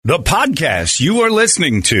The podcast you are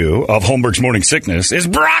listening to of Holmberg's Morning Sickness is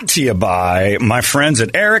brought to you by my friends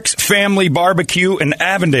at Eric's Family Barbecue in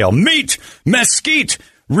Avondale. Meet, mesquite,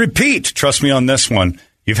 repeat. Trust me on this one.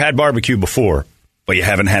 You've had barbecue before, but you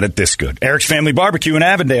haven't had it this good. Eric's Family Barbecue in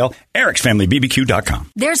Avondale,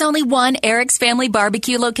 ericsfamilybbq.com. There's only one Eric's Family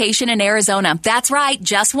Barbecue location in Arizona. That's right,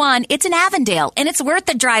 just one. It's in Avondale, and it's worth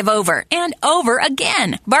the drive over and over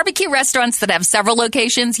again. Barbecue restaurants that have several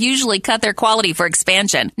locations usually cut their quality for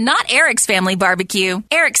expansion. Not Eric's Family Barbecue.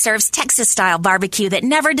 Eric serves Texas-style barbecue that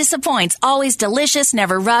never disappoints, always delicious,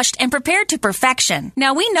 never rushed, and prepared to perfection.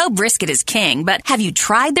 Now, we know brisket is king, but have you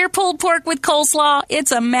tried their pulled pork with coleslaw?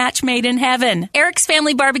 It's a match made in heaven. Eric's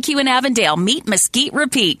Family Barbecue in Avondale. Meet, mesquite,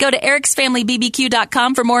 repeat. Go to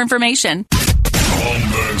ericsfamilybbq.com for more information.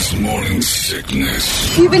 Holmberg's Morning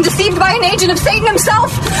Sickness. You've been deceived by an agent of Satan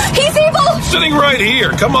himself. He's evil. Sitting right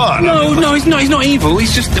here. Come on. No, he's not evil.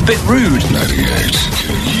 He's just a bit rude. 98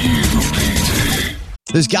 KUPD.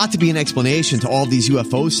 There's got to be an explanation to all these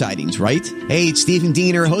UFO sightings, right? Hey, it's Stephen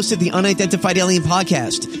Diener, host of the Unidentified Alien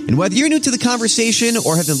Podcast. And whether you're new to the conversation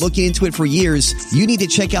or have been looking into it for years, you need to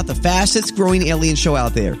check out the fastest growing alien show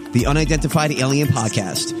out there, the Unidentified Alien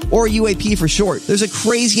Podcast, or UAP for short. There's a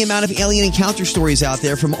crazy amount of alien encounter stories out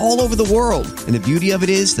there from all over the world. And the beauty of it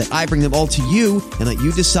is that I bring them all to you and let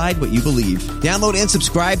you decide what you believe. Download and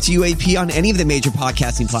subscribe to UAP on any of the major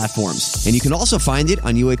podcasting platforms. And you can also find it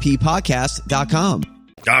on UAPpodcast.com.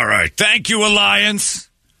 All right. Thank you, Alliance.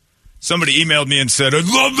 Somebody emailed me and said, I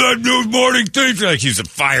love that new morning thing. Like he's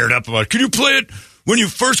fired up about it. Can you play it when you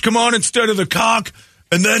first come on instead of the cock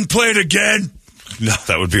and then play it again? No,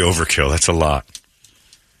 that would be overkill. That's a lot.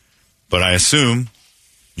 But I assume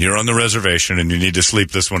you're on the reservation and you need to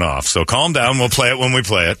sleep this one off. So calm down. We'll play it when we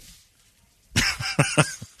play it.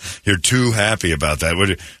 You're too happy about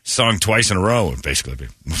that. Song twice in a row would basically be.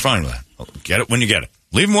 We're fine with that. Get it when you get it.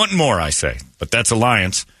 Leave them wanting more, I say. But that's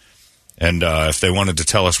Alliance. And if they wanted to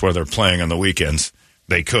tell us where they're playing on the weekends,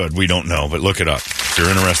 they could. We don't know, but look it up if you're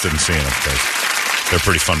interested in seeing them, because they're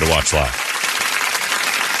pretty fun to watch live.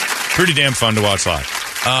 Pretty damn fun to watch live.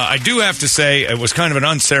 I do have to say it was kind of an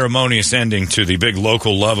unceremonious ending to the big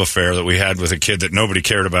local love affair that we had with a kid that nobody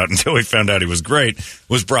cared about until we found out he was great,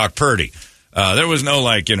 was Brock Purdy. There was no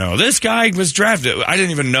this guy was drafted. I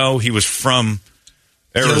didn't even know he was from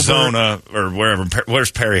Arizona or wherever.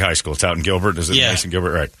 Where's Perry High School? It's out in Gilbert. Is it Mason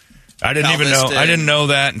Gilbert? Right. I didn't even know. I didn't know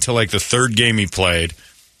that until like the third game he played.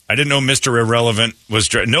 I didn't know Mr. Irrelevant was.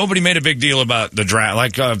 Nobody made a big deal about the draft.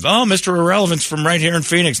 Like, Mr. Irrelevant's from right here in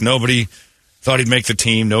Phoenix. Nobody thought he'd make the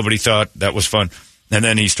team. Nobody thought that was fun. And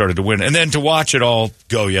then he started to win. And then to watch it all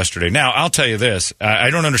go yesterday. Now, I'll tell you this. I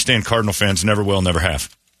don't understand Cardinal fans. Never will, never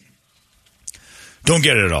have. Don't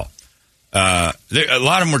get it at all. A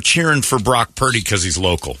lot of them were cheering for Brock Purdy because he's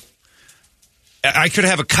local. I could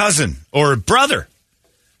have a cousin or a brother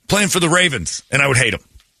playing for the Ravens, and I would hate him.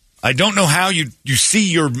 I don't know how you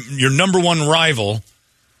see your number one rival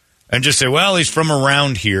and just say, well, he's from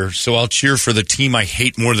around here, so I'll cheer for the team I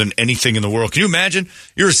hate more than anything in the world. Can you imagine?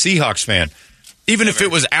 You're a Seahawks fan. Even if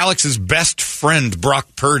it was Alex's best friend, Brock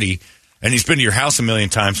Purdy, and he's been to your house a million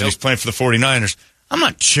times and he's playing for the 49ers, I'm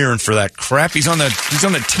not cheering for that crap. He's on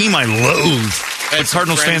the team I loathe. But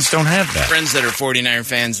Cardinals fans don't have that. Friends that are 49er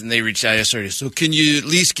fans, and they reached out yesterday. So can you at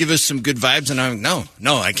least give us some good vibes? And I'm like,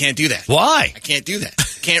 no, I can't do that. Why? I can't do that.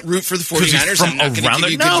 Can't root for the 49ers. I'm not going to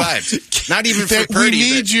give you good vibes. Not even for We Purdy.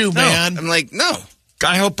 need you, man. I'm like, no.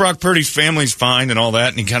 I hope Brock Purdy's family's fine and all that,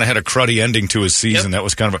 and he kind of had a cruddy ending to his season. Yep. That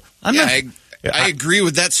was kind of I agree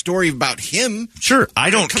with that story about him. Sure,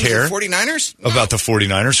 I don't care to the 49ers? about the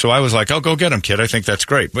 49ers, so I was like, go get him, kid. I think that's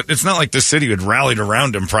great. But it's not like the city had rallied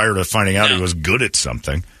around him prior to finding out he was good at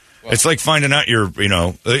something. Well, it's like finding out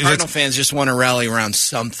Cardinal fans just want to rally around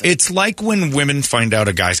something. It's like when women find out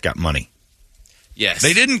a guy's got money. Yes.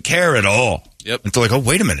 They didn't care at all. Yep. Until like,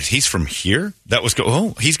 wait a minute, he's from here?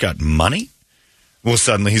 He's got money? Well,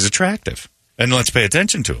 suddenly he's attractive. And let's pay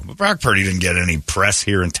attention to him. But Brock Purdy didn't get any press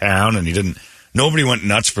here in town, and nobody went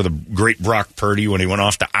nuts for the great Brock Purdy when he went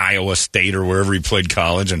off to Iowa State or wherever he played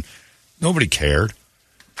college, and nobody cared.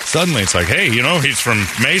 Suddenly it's like, hey, he's from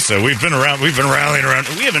Mesa. We've been rallying around.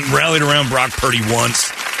 We haven't rallied around Brock Purdy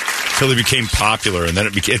once until he became popular, and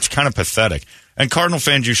then it's kind of pathetic. And Cardinal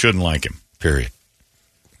fans, you shouldn't like him, period.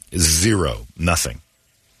 Zero. Nothing.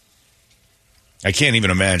 I can't even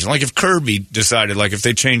imagine. Like if Kirby decided, if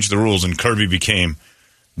they changed the rules and Kirby became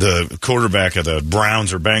the quarterback of the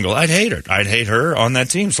Browns or Bengals, I'd hate her. I'd hate her on that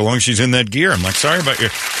team so long as she's in that gear. I'm like, sorry about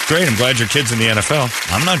great, I'm glad your kid's in the NFL.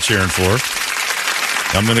 I'm not cheering for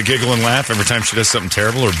her. I'm going to giggle and laugh every time she does something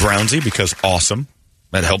terrible or Brownsy because awesome.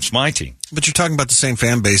 That helps my team. But you're talking about the same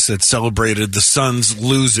fan base that celebrated the Suns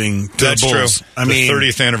losing to That's the Bulls. true. I mean, the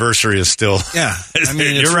 30th anniversary is still. Yeah, I mean,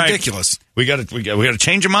 it's you're right. ridiculous. We got to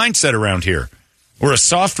change a mindset around here. We're a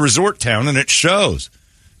soft resort town, and it shows.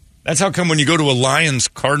 That's how come when you go to a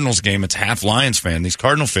Lions-Cardinals game, it's half Lions fan. These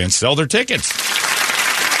Cardinal fans sell their tickets.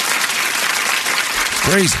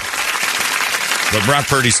 Crazy. The Brock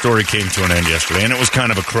Purdy story came to an end yesterday, and it was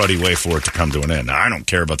kind of a cruddy way for it to come to an end. Now, I don't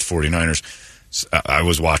care about the 49ers. I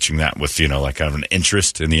was watching that with, kind of an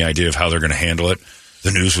interest in the idea of how they're going to handle it.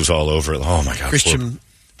 The news was all over it. Oh, my God.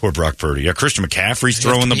 Poor Brock Purdy. Yeah, Christian McCaffrey's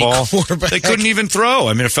throwing the ball. They couldn't even throw.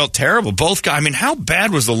 I mean, it felt terrible. Both guys. I mean, how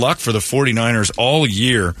bad was the luck for the 49ers all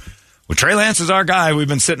year? Well, Trey Lance is our guy. We've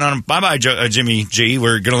been sitting on him. Bye-bye, Jimmy G.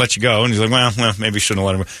 We're going to let you go. And he's like, well, maybe shouldn't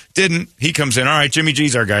have let him. Didn't. He comes in. All right, Jimmy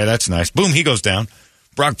G's our guy. That's nice. Boom, he goes down.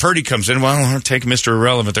 Brock Purdy comes in. Well, I'll take Mr.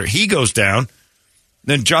 Irrelevant there. He goes down.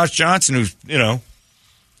 Then Josh Johnson, who's,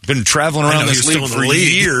 been traveling around this league for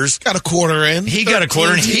years. Got a quarter in. He got a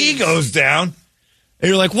quarter and he goes down. And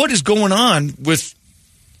you're like, what is going on with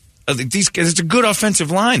these guys? It's a good offensive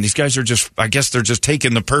line. These guys are I guess they're just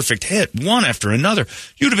taking the perfect hit, one after another.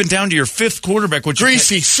 You'd have been down to your fifth quarterback.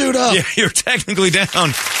 Greasy, suit up. Yeah, you're technically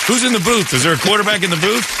down. Who's in the booth? Is there a quarterback in the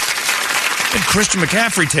booth? And Christian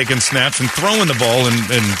McCaffrey taking snaps and throwing the ball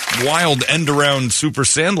and wild end-around super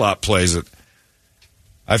sandlot plays.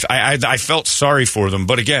 I felt sorry for them,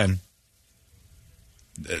 but again,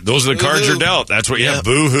 those are the cards you're dealt. That's what,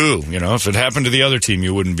 boo-hoo. If it happened to the other team,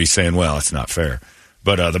 you wouldn't be saying, well, it's not fair.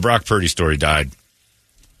 But the Brock Purdy story died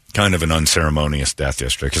kind of an unceremonious death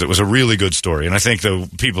yesterday because it was a really good story. And I think the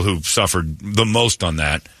people who suffered the most on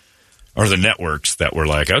that are the networks that were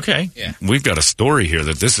like, okay, we've got a story here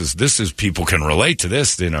that this is people can relate to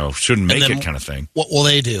this, shouldn't make it kind of thing. What will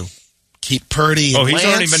they do? Keep Purdy and he's Lance,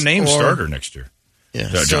 already been named starter next year. Yeah.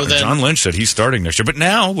 John Lynch said he's starting next year. But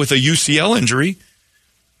now, with a UCL injury,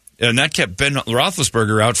 and that kept Ben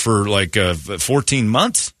Roethlisberger out for 14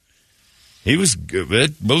 months, it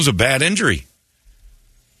was a bad injury.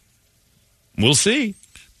 We'll see.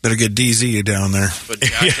 Better get DZ down there. But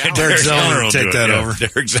Derek Zeller will take that over.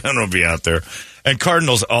 Derek Zeller will be out there. And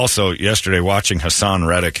Cardinals also, yesterday, watching Hassan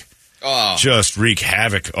Reddick just wreak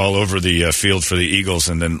havoc all over the field for the Eagles,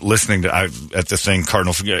 and then listening at the thing,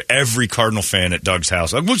 every Cardinal fan at Doug's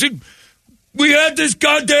house, like, we had this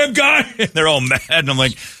goddamn guy, and they're all mad, and I'm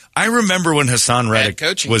like, I remember when Hassan Reddick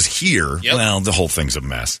was here. Yep. Well, the whole thing's a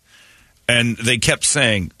mess. And they kept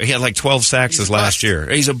saying he had 12 sacks his last year.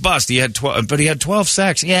 He's a bust. He had 12, but he had 12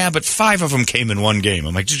 sacks. Yeah, but 5 of them came in one game.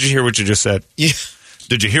 I'm like, did you hear what you just said? Yeah.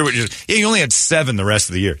 Did you hear what you just? Yeah, you only had 7 the rest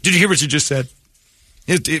of the year. Did you hear what you just said?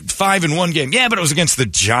 5 in one game. Yeah, but it was against the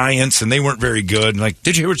Giants, and they weren't very good. And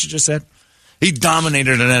did you hear what you just said? He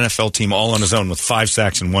dominated an NFL team all on his own with 5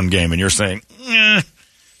 sacks in one game, and you're saying,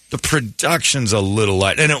 the production's a little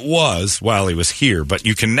light. And it was while he was here, but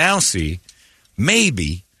you can now see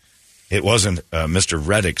maybe it wasn't Mr.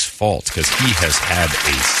 Reddick's fault because he has had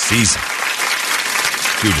a season.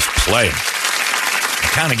 Dude is playing. I'm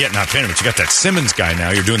kind of getting out paying, but you got that Simmons guy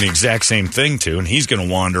now you're doing the exact same thing to, and he's going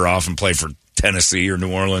to wander off and play for Tennessee or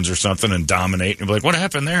New Orleans or something and dominate. And be like, what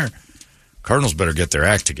happened there? Cardinals better get their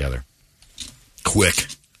act together. Quick.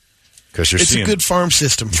 Because it's a good farm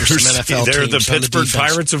system for some NFL they're teams. They're the Pittsburgh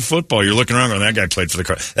Pirates of football. You're looking around going, that guy played for the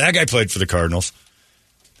Cardinals. That guy played for the Cardinals.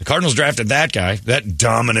 The Cardinals drafted that guy. That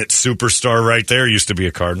dominant superstar right there used to be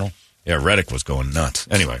a Cardinal. Yeah, Reddick was going nuts.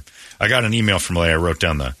 Anyway, I got an email from Leigh. I wrote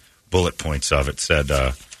down the bullet points of it.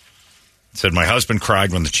 It said, my husband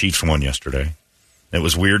cried when the Chiefs won yesterday. It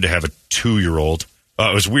was weird to have a 2-year-old.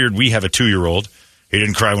 It was weird we have a 2-year-old. He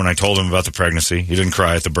didn't cry when I told him about the pregnancy. He didn't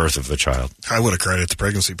cry at the birth of the child. I would have cried at the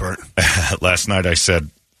pregnancy part. Last night I said,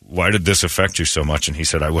 why did this affect you so much? And he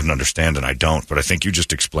said, I wouldn't understand, and I don't. But I think you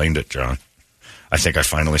just explained it, John. I think I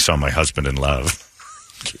finally saw my husband in love.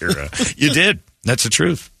 Kira, you did. That's the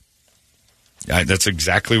truth. That's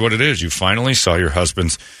exactly what it is. You finally saw your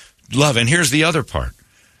husband's love. And here's the other part.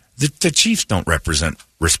 The Chiefs don't represent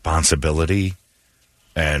responsibility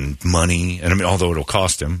and money. And I mean, although it'll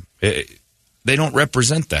cost him, they don't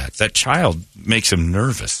represent that. That child makes him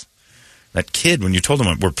nervous. That kid, when you told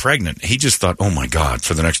him we're pregnant, he just thought, oh, my God,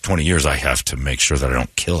 for the next 20 years, I have to make sure that I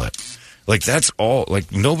don't kill it. That's all.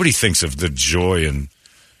 Nobody thinks of the joy and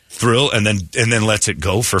thrill and then lets it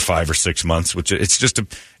go for 5 or 6 months, which it's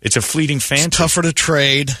a fleeting fantasy. It's tougher to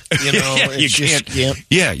trade,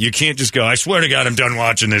 you can't just go, I swear to God, I'm done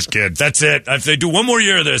watching this kid. That's it. If they do one more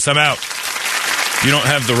year of this, I'm out. You don't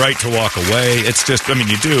have the right to walk away. It's just, I mean,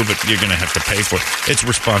 you do, but you're going to have to pay for it. It's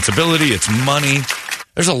responsibility. It's money.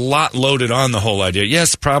 There's a lot loaded on the whole idea.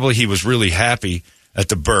 Yes, probably he was really happy at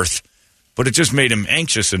the birth, but it just made him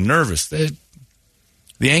anxious and nervous. The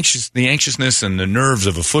anxiousness and the nerves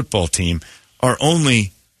of a football team are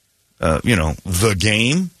only, the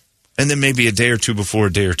game, and then maybe a day or two before,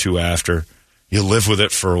 a day or two after. You live with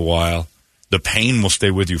it for a while. The pain will stay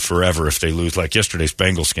with you forever if they lose. Like yesterday's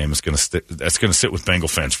Bengals game, that's going to sit with Bengal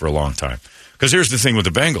fans for a long time. Because here's the thing with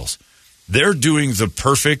the Bengals. They're doing the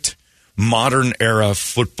perfect modern era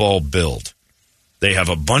football build. They have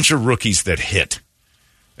a bunch of rookies that hit,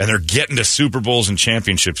 and they're getting to Super Bowls and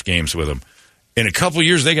championships games with them. In a couple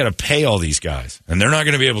years, they got to pay all these guys, and they're not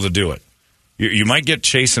going to be able to do it. You might get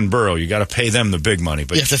Chase and Burrow. You got to pay them the big money,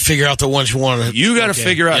 but you have to figure out the ones you want to. You got to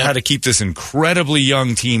figure out how to keep this incredibly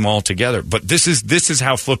young team all together. But this is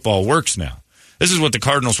how football works now. This is what the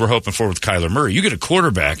Cardinals were hoping for with Kyler Murray. You get a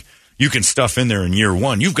quarterback you can stuff in there in year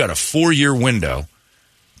one. You've got a 4-year window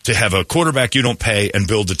to have a quarterback you don't pay and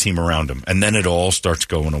build a team around him, and then it all starts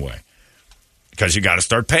going away because you got to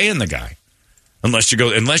start paying the guy. Unless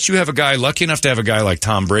you have a guy lucky enough to have a guy like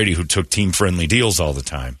Tom Brady who took team-friendly deals all the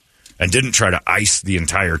time and didn't try to ice the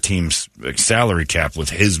entire team's salary cap with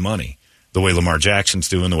his money, the way Lamar Jackson's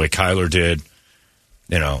doing, the way Kyler did,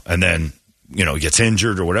 and then, gets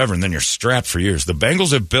injured or whatever, and then you're strapped for years. The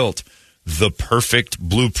Bengals have built the perfect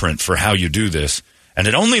blueprint for how you do this, and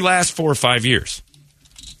it only lasts 4 or 5 years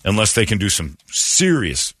unless they can do some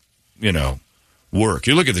serious, work.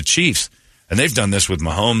 You look at the Chiefs, and they've done this with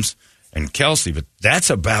Mahomes and Kelsey, but that's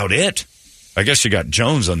about it. I guess you got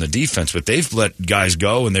Jones on the defense, but they've let guys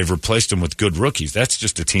go and they've replaced them with good rookies. That's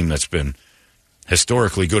just a team that's been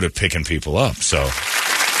historically good at picking people up. So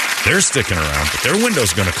they're sticking around, but their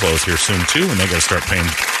window's going to close here soon too, and they got to start paying.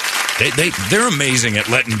 They're amazing at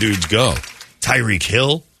letting dudes go. Tyreek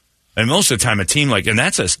Hill. And most of the time, a team and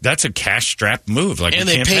that's a cash-strapped move. And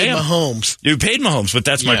they paid Mahomes. You paid Mahomes, but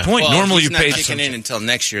that's my point. Well, normally, he's you paid kicking in until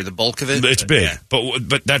next year. The bulk of it, it's big. Yeah.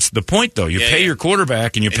 But that's the point, though. You pay your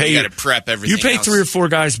quarterback, and you got to prep everything. You pay else. 3 or 4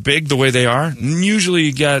 guys big the way they are. And usually,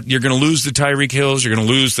 you're going to lose the Tyreek Hills. You're going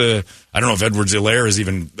to lose the. I don't know if Edwards-Helaire is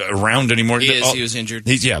even around anymore. He was injured.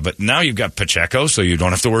 But now you've got Pacheco, so you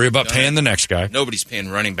don't have to worry about paying the next guy. Nobody's paying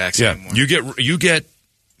running backs anymore.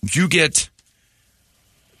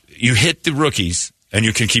 You hit the rookies, and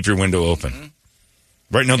you can keep your window open.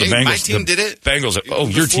 Mm-hmm. Right now, the Bengals. My team did it. Bengals.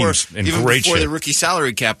 Your team's in even great before shape. The rookie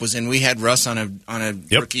salary cap was in, we had Russ on a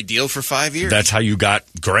rookie deal for 5 years. That's how you got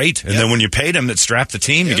great. And then when you paid him, that strapped the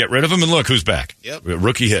team. You get rid of him, and look who's back. Yep.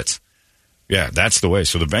 Rookie hits. Yeah, that's the way.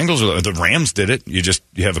 So the Bengals, the Rams did it. You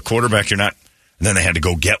have a quarterback. And then they had to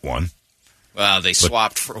go get one. Well, they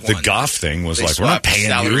swapped for one. The Goff thing was we're not paying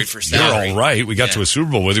salary you. For salary. You're all right. We got to a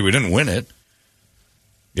Super Bowl with you. We didn't win it.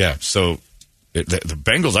 Yeah, so the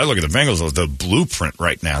Bengals, I look at the Bengals as the blueprint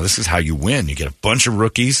right now. This is how you win. You get a bunch of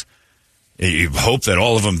rookies. You hope that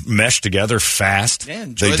all of them mesh together fast. Yeah,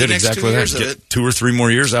 they did exactly that. Get 2 or 3 more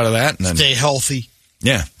years out of that. And then stay healthy.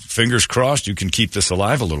 Yeah, fingers crossed you can keep this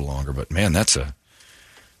alive a little longer. But, man,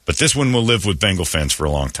 But this one will live with Bengal fans for a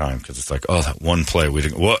long time because it's like, that one play. We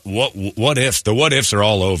didn't. What ifs? The what ifs are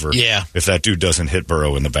all over. Yeah. If that dude doesn't hit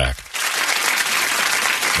Burrow in the back.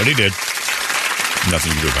 But he did.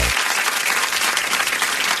 Nothing you can do about it.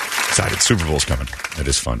 Excited. Super Bowl's coming. It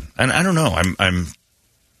is fun. And I don't know. I'm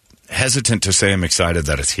hesitant to say I'm excited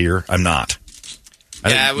that it's here. I'm not.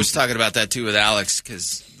 I was talking about that too with Alex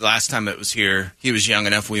because the last time it was here, he was young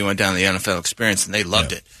enough. We went down the NFL experience and they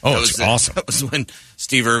loved it. Oh, it's awesome. That was when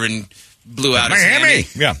Steve Irwin blew out Miami.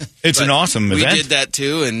 His hammy. Yeah, it's an awesome event. We did that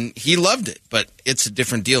too, and he loved it. But it's a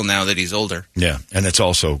different deal now that he's older. Yeah, and it's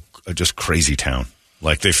also just crazy town.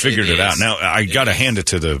 Like, they figured it out. Now, I got to hand it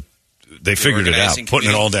to they figured it out. Putting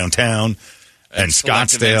it all downtown and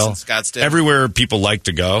Scottsdale. Everywhere people like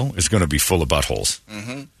to go is going to be full of buttholes.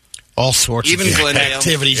 Mm-hmm. All sorts of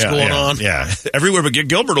activities going on. Yeah, everywhere. But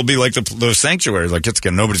Gilbert will be like the sanctuary. Like,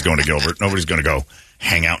 nobody's going to Gilbert. Nobody's going to go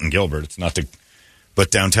hang out in Gilbert. It's not But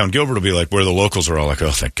downtown Gilbert will be like where the locals are all like, oh,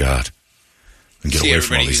 thank God. And get away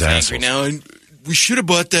from all these assholes. Now, and we should have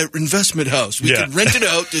bought that investment house. We could rent it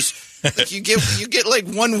out. You get like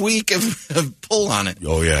 1 week of pull on it.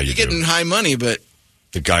 Oh, yeah, you're getting high money, but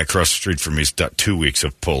the guy across the street from me's got 2 weeks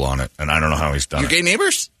of pull on it, and I don't know how he's done it. Your gay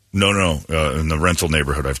neighbors? No, in the rental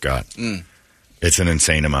neighborhood I've got. It's an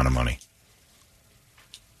insane amount of money.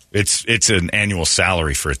 It's an annual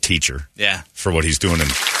salary for a teacher. Yeah. For what he's doing in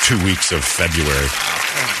 2 weeks of February.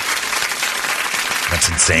 That's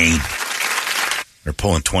insane. They're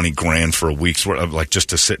pulling $20,000 for a week's worth, like just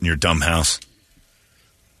to sit in your dumb house.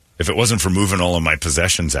 If it wasn't for moving all of my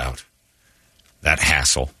possessions out, that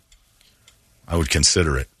hassle, I would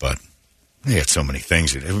consider it. But they got so many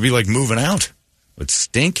things. It would be like moving out. It would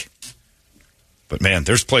stink. But, man,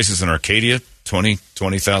 there's places in Arcadia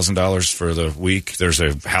 $20,000 for the week. There's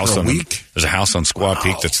a house on Squaw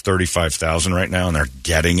Peak that's $35,000 right now, and they're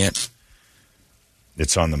getting it.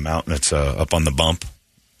 It's on the mountain. It's up on the bump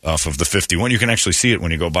off of the 51. You can actually see it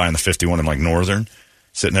when you go by on the 51 in like Northern.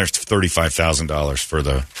 Sitting there, it's $35,000 for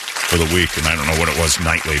the week, and I don't know what it was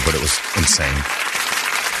nightly, but it was insane.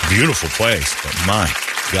 Beautiful place, but my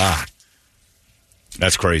God,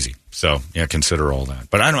 that's crazy. So yeah, consider all that.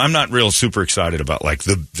 But I'm not real super excited about like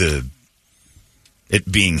the it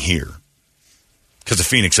being here because the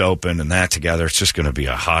Phoenix Open and that together, it's just going to be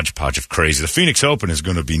a hodgepodge of crazy. The Phoenix Open is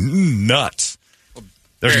going to be nuts.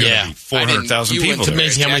 There's going to be 400,000 people. It's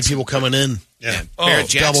amazing how many people coming in. Yeah. Barrett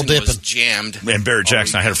Jackson double dipping. was jammed. And Barrett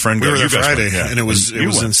Jackson, I had a friend we go. were there Friday, and it was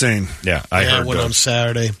insane. Yeah, I heard. I went on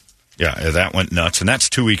Saturday. Yeah, that went nuts, and that's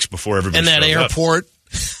 2 weeks before everybody. And that airport,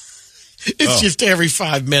 it's just every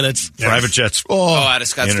 5 minutes. Private jets. Out of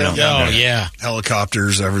Scottsdale. Yeah.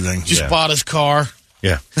 Helicopters, everything. Just bought his car.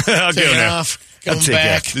 Yeah, I'll go now. Off, come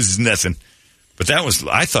back. This is nothing. But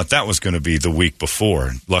I thought that was going to be the week before.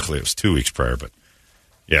 And luckily, it was 2 weeks prior. But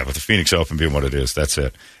yeah, with the Phoenix Open being what it is, that's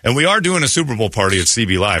it. And we are doing a Super Bowl party at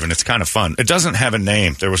CB Live, and it's kind of fun. It doesn't have a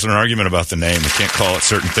name. There was an argument about the name. We can't call it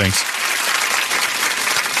certain things.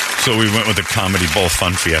 So we went with the Comedy Bowl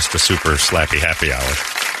Fun Fiesta Super Slappy Happy Hour.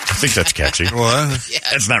 I think that's catchy. What?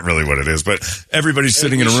 That's not really what it is, but everybody's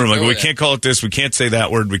sitting in a room like, we can't call it this. We can't say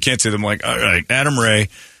that word. We can't say them. Like, all right, Adam Ray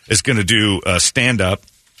is going to do stand-up.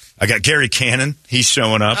 I got Gary Cannon. He's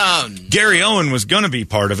showing up. Oh, no. Gary Owen was going to be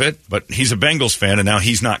part of it, but he's a Bengals fan, and now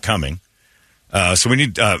he's not coming. So we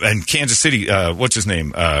need, and Kansas City, what's his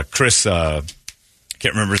name? Chris, can't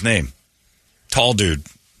remember his name. Tall dude.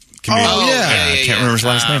 I can't remember his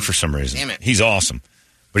last name for some reason. Damn it. He's awesome.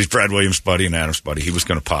 But he's Brad Williams' buddy and Adam's buddy. He was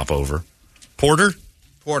going to pop over. Porter?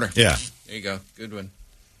 Yeah. There you go. Good one.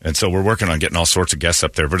 And so we're working on getting all sorts of guests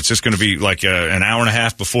up there. But it's just going to be like an hour and a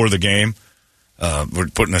half before the game. We're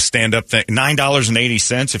putting a stand-up thing.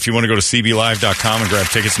 $9.80 if you want to go to cblive.com and grab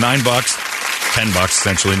tickets. $9, $10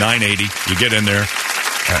 essentially, $9.80. You get in there,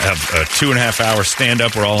 have a 2.5 hour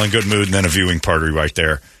stand-up. We're all in good mood, and then a viewing party right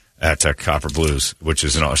there at Copper Blues, which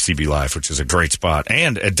is in CB Live, which is a great spot.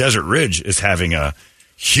 And at Desert Ridge is having a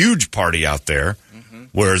huge party out there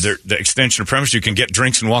where the extension of premise, you can get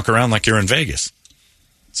drinks and walk around like you're in Vegas.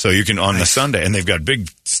 So you can on the Sunday, and they've got big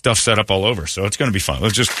stuff set up all over. So it's going to be fun.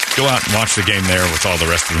 Let's just go out and watch the game there with all the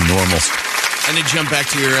rest of the normals. And to jump back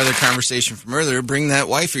to your other conversation from earlier, bring that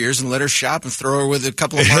wife of yours and let her shop and throw her with a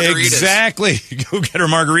couple of margaritas. Exactly. Go get her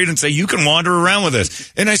margarita and say, you can wander around with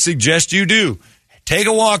us. And I suggest you do. Take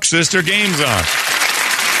a walk, sister. Game's on.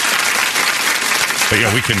 But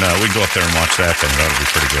yeah, we can go up there and watch that thing. That'll be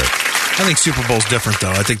pretty good. I think Super Bowl's different,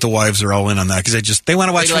 though. I think the wives are all in on that because they want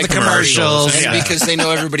to watch the commercials. And because they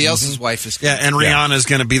know everybody else's wife is coming. Yeah, and Rihanna's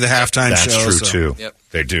going to be the halftime show. That's true, too. Yep.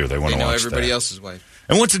 They do. They want to watch everybody else's wife.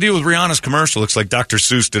 And what's the deal with Rihanna's commercial? Looks like Dr.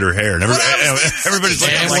 Seuss did her hair. And everybody's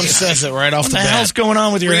like, everyone says it right off the bat. What the hell's going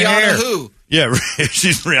on with your Rihanna hair? who? Yeah,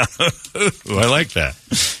 she's Rihanna Who. I like that.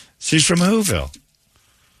 She's from Whoville.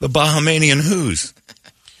 The Bahamian Who's.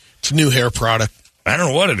 It's a new hair product. I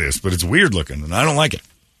don't know what it is, but it's weird looking, and I don't like it.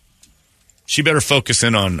 She better focus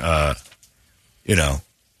in on, the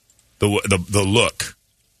look.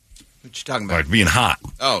 What you talking about? Like being hot.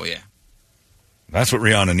 Oh, yeah. That's what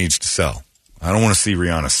Rihanna needs to sell. I don't want to see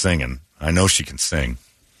Rihanna singing. I know she can sing.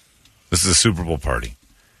 This is a Super Bowl party.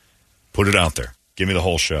 Put it out there. Give me the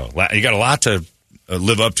whole show. You got a lot to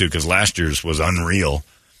live up to because last year's was unreal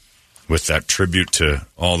with that tribute to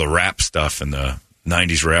all the rap stuff and the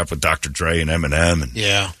 90s rap with Dr. Dre and Eminem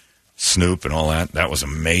and Snoop and all that. That was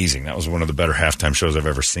amazing. That was one of the better halftime shows I've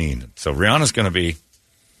ever seen. So Rihanna's going to be,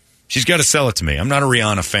 she's got to sell it to me. I'm not a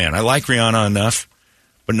Rihanna fan. I like Rihanna enough,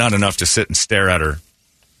 but not enough to sit and stare at her,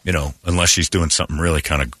 unless she's doing something really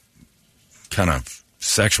kind of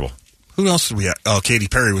sexual. Who else did we have? Oh, Katy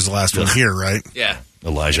Perry was the last one here, right? Yeah.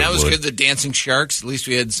 Elijah Wood. That was Wood. good. The Dancing Sharks. At least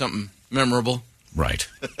we had something memorable. Right.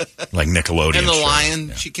 Like Nickelodeon. And the show. lion.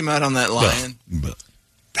 Yeah. She came out on that lion.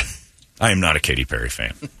 I am not a Katy Perry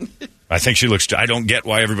fan. I think she looks... I don't get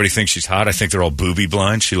why everybody thinks she's hot. I think they're all booby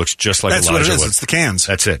blind. She looks just like Elijah Wood. That's what it is. It's the cans.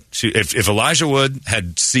 That's it. If Elijah Wood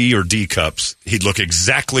had C or D cups, he'd look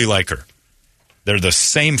exactly like her. They're the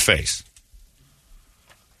same face.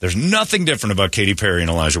 There's nothing different about Katy Perry and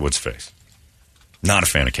Elijah Wood's face. Not a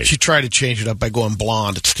fan of Katy. She tried to change it up by going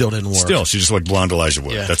blonde. It still didn't work. Still, she just looked blonde Elijah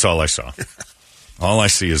Wood. Yeah. That's all I saw. All I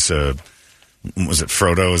see is, was it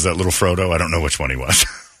Frodo? Is that little Frodo? I don't know which one he was.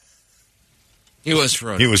 He was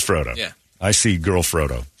Frodo. He was Frodo. Yeah. I see girl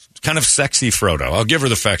Frodo. Kind of sexy Frodo. I'll give her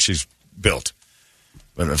the fact she's built.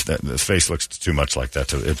 But if the face looks too much like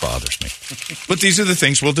that, it bothers me. But these are the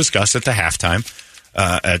things we'll discuss at the halftime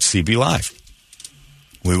at CB Live.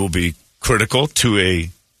 We will be critical to a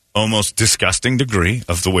almost disgusting degree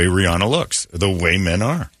of the way Rihanna looks, the way men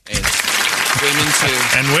are. And women, too.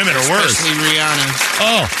 And women are worse. Especially Rihanna.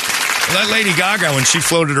 Oh, that Lady Gaga, when she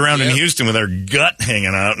floated around in Houston with her gut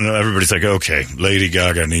hanging out, and everybody's like, okay, Lady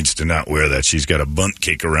Gaga needs to not wear that. She's got a bunt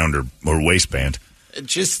cake around her waistband.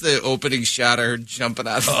 Just the opening shot of her jumping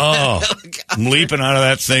out of the helicopter. Leaping out of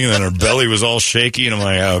that thing, and then her belly was all shaky, and I'm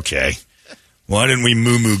like, okay, why didn't we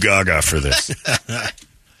moo-moo Gaga for this?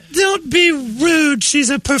 Don't be rude. She's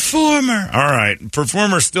a performer. All right.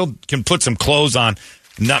 Performers still can put some clothes on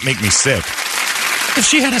and not make me sick. If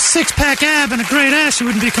she had a six-pack ab and a great ass, she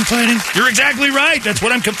wouldn't be complaining. You're exactly right. That's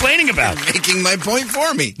what I'm complaining about. You're making my point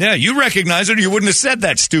for me. Yeah, you recognize it or you wouldn't have said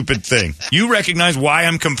that stupid thing. You recognize why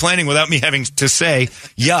I'm complaining without me having to say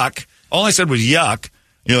yuck. All I said was yuck.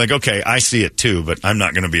 You're like, okay, I see it too, but I'm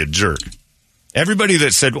not going to be a jerk. Everybody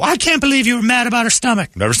that said, well, I can't believe you were mad about her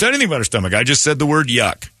stomach. Never said anything about her stomach. I just said the word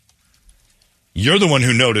yuck. You're the one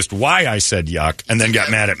who noticed why I said yuck and then got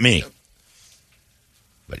mad at me.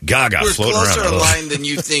 But Gaga floating around. We're closer aligned than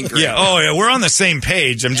you think. Right? Yeah. Oh, yeah. We're on the same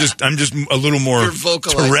page. I'm just a little more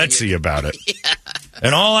Tourette'sy about it. Yeah.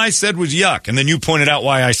 And all I said was yuck, and then you pointed out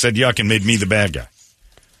why I said yuck and made me the bad guy.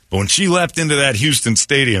 But when she leapt into that Houston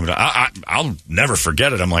stadium, I'll never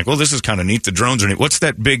forget it. I'm like, well, this is kind of neat. The drones are neat. What's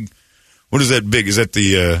that big? What is that big? Is that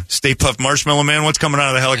the Stay Puft Marshmallow Man? What's coming out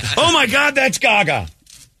of the helicopter? Oh my God, that's Gaga!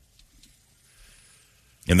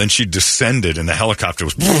 And then she descended, and the helicopter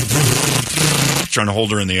was trying to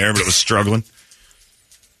hold her in the air, but it was struggling.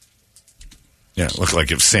 Yeah, it looked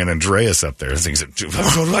like it was San Andreas up there. Things I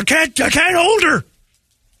can't hold her.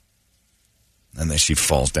 And then she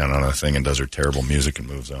falls down on a thing and does her terrible music and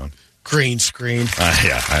moves on. Green screen.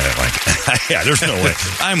 Yeah, there's no way.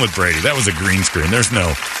 I'm with Brady. That was a green screen. There's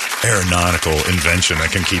no aeronautical invention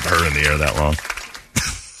that can keep her in the air that long.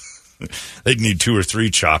 They'd need 2 or 3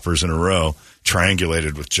 choppers in a row,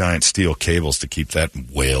 triangulated with giant steel cables to keep that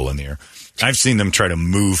whale in the air. I've seen them try to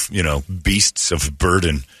move, beasts of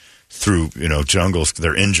burden through, jungles.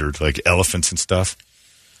 They're injured, like elephants and stuff.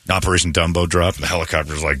 Operation Dumbo Drop, and the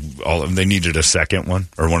helicopters, they needed a second one,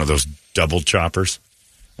 or one of those double choppers.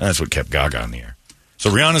 That's what kept Gaga in the air. So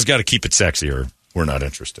Rihanna's got to keep it sexy, or we're not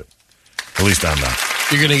interested. At least I'm not.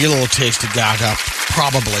 You're going to get a little taste of Gaga,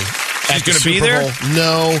 probably. She's going to be there?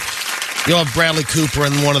 No. You'll have Bradley Cooper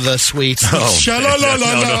in one of the suites. No,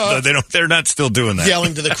 they're not still doing that.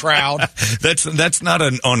 Yelling to the crowd. That's not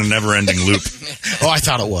on a never-ending loop. Oh, I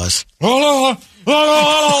thought it was.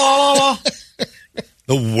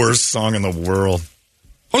 The worst song in the world.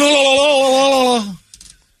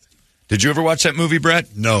 Did you ever watch that movie,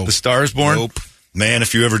 Brett? No. The Star is Born? Nope. Man,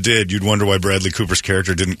 if you ever did, you'd wonder why Bradley Cooper's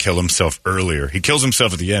character didn't kill himself earlier. He kills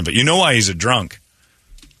himself at the end, but you know why he's a drunk.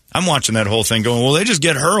 I'm watching that whole thing going, well, they just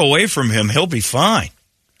get her away from him. He'll be fine.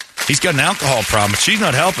 He's got an alcohol problem. She's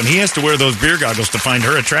not helping. He has to wear those beer goggles to find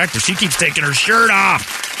her attractive. She keeps taking her shirt off.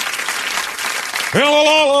 She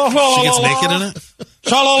gets naked in it?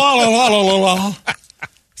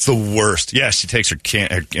 It's the worst. Yeah, she takes her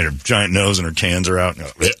giant nose and her cans are out.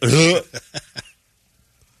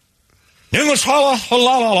 English, la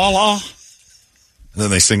la la la. And then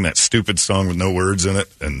they sing that stupid song with no words in it,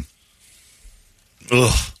 and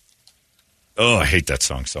I hate that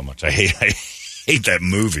song so much. I hate that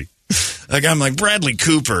movie. I'm like, Bradley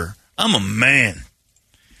Cooper, I'm a man.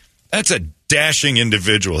 That's a dashing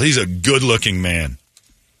individual. He's a good-looking man.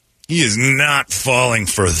 He is not falling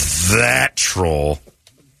for that troll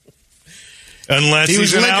unless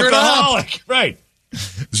he's an alcoholic. Right.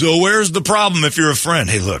 So where's the problem if you're a friend?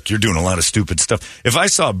 Hey, look, you're doing a lot of stupid stuff. If I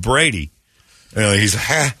saw Brady, he's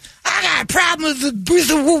I got a problem with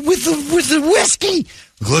the whiskey.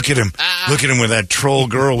 Look at him. Look at him with that troll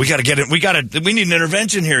girl. We got to get it. We need an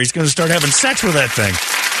intervention here. He's going to start having sex with that thing.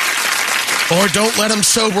 Or don't let him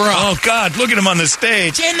sober up. Oh, God, look at him on the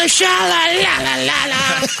stage. In the shower, la la la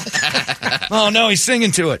la. Oh, no, he's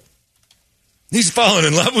singing to it. He's falling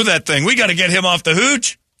in love with that thing. We got to get him off the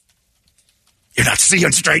hooch. You're not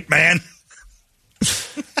seeing straight, man.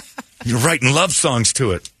 You're writing love songs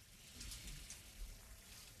to it.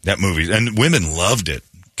 That movie. And women loved it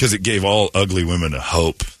because it gave all ugly women a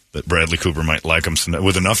hope that Bradley Cooper might like them.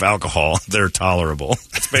 With enough alcohol, they're tolerable.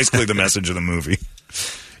 That's basically the message of the movie.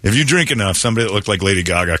 If you drink enough, somebody that looked like Lady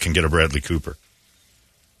Gaga can get a Bradley Cooper.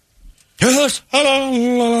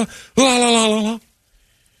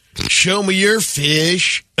 Show me your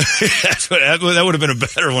fish. That would have been a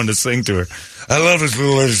better one to sing to her. I love this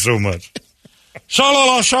little lady so much.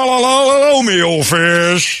 Sha-la-la, sha-la-la, me old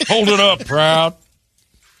fish. Hold it up, proud.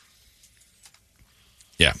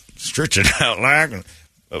 Yeah, stretch it out like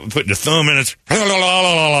putting your thumb in it.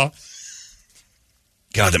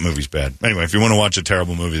 God, that movie's bad. Anyway, if you want to watch a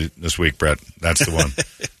terrible movie this week, Brett, that's the one.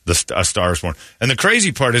 A Star is Born. And the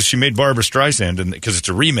crazy part is she made Barbara Streisand, because it's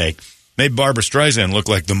a remake, made Barbara Streisand look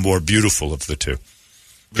like the more beautiful of the two.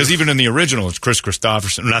 Because even in the original, it's Chris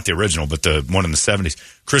Christopherson, not the original, but the one in the 70s,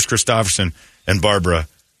 Chris Christopherson and Barbara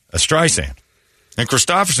Streisand. And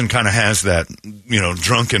Christopherson kind of has that,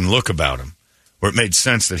 drunken look about him, where it made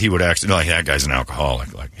sense that he would actually, like, that guy's an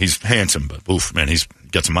alcoholic. Like, he's handsome, but oof, man, he's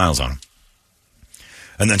got some miles on him.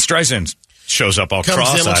 And then Streisand shows up all cross-eyed.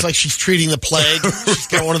 Comes in, looks like she's treating the plague. She's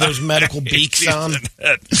got one of those medical beaks on.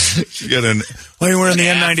 She's got why are you wearing the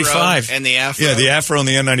N95? And the afro. Yeah, the afro and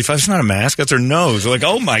the N95. It's not a mask. That's her nose. Like,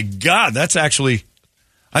 oh, my God, that's actually...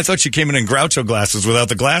 I thought she came in Groucho glasses without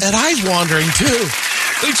the glasses. And I'm wondering, too.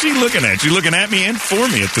 What's she looking at? She's looking at me and for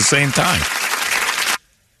me at the same time.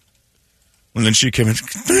 And then she came in,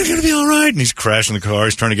 they're going to be all right. And he's crashing the car.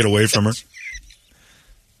 He's trying to get away from her.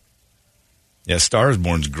 Yeah, Star is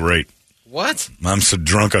Born's great. What? I'm so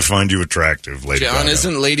drunk I find you attractive, Lady John, Gaga.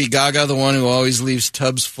 Isn't Lady Gaga the one who always leaves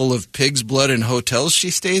tubs full of pig's blood in hotels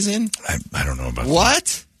she stays in? I don't know about what?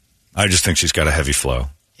 That. I just think she's got a heavy flow.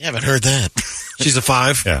 You haven't heard that. She's a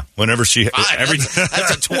 5. Yeah. Whenever she...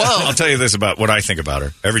 That's a 12. I'll tell you this about what I think about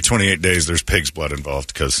her. Every 28 days, there's pig's blood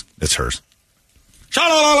involved because it's hers.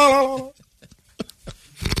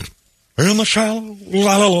 In the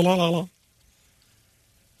shallow.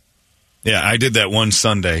 Yeah, I did that one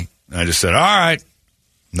Sunday. I just said, all right,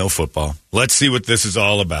 no football. Let's see what this is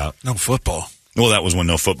all about. No football. Well, that was when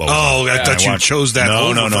no football was on. I thought you chose that.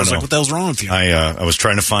 No. I was like, what the hell's wrong with you? I was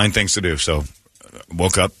trying to find things to do, so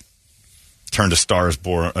woke up, turned to Star is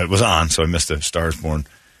Born. It was on, so I missed it. Star is Born.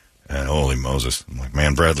 And holy Moses. I'm like,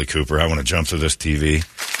 man, Bradley Cooper, I want to jump through this TV,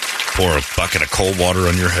 pour a bucket of cold water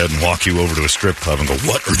on your head and walk you over to a strip club and go,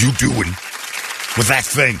 what are you doing with that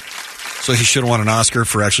thing? So he should have won an Oscar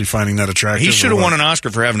for actually finding that attractive. He should have won an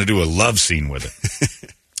Oscar for having to do a love scene with it.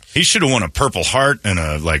 He should have won a Purple Heart and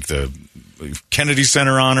the Kennedy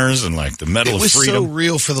Center honors and the Medal of Freedom. It was so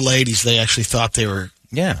real for the ladies. They actually thought they were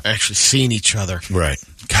actually seeing each other. Right.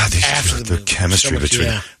 God, the chemistry between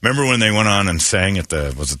them. Remember when they went on and sang at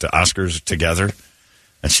the Oscars together?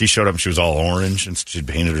 And she showed up and she was all orange and she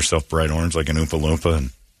painted herself bright orange like an Oompa Loompa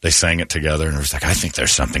and they sang it together and it was like, I think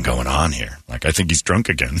there's something going on here. Like, I think he's drunk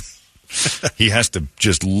again. He has to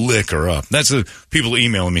just lick her up. That's the people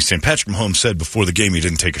emailing me saying, Patrick Mahomes said before the game he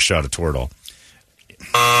didn't take a shot at Toradol.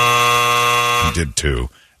 He did too.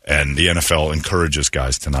 And the NFL encourages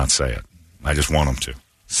guys to not say it. I just want them to.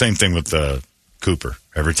 Same thing with Cooper.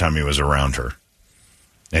 Every time he was around her.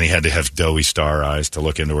 And he had to have doughy star eyes to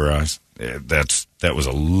look into her eyes. That was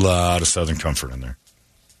a lot of Southern comfort in there.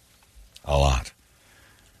 A lot.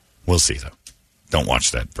 We'll see, though. Don't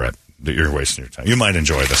watch that, Brett. You're wasting your time. You might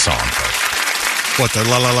enjoy the song, though. What, the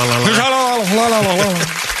la la la la la?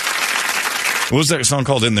 What was that song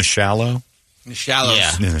called? In the Shallow? In the Shallows.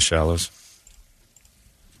 Yeah. In the Shallows.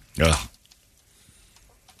 Ugh.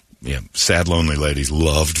 Yeah, sad, lonely ladies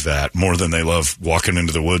loved that more than they love walking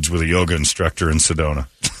into the woods with a yoga instructor in Sedona.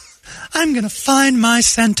 I'm going to find my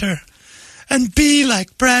center and be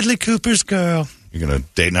like Bradley Cooper's girl. You're going to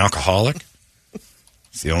date an alcoholic?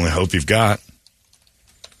 It's the only hope you've got.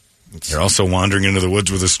 You're also wandering into the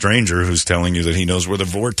woods with a stranger who's telling you that he knows where the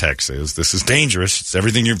vortex is. This is dangerous. It's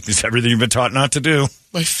everything you've been taught not to do.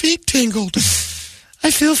 My feet tingled.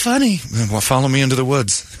 I feel funny. Well, follow me into the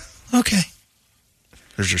woods. Okay.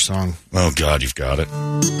 There's your song. Oh, God, you've got it.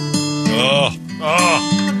 Oh,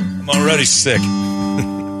 I'm already sick.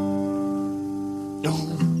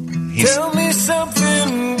 Tell me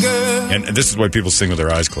something, girl. And this is why people sing with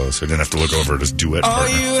their eyes closed, so they didn't have to look over at his duet Are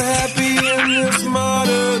partner. you happy in this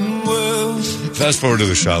modern world? Fast forward to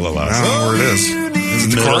the Shalala. I don't know where it is.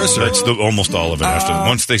 Is it the chorus? That's almost all of it. After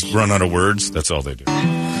once they run out of words, that's all they do.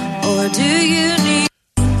 Or do you need...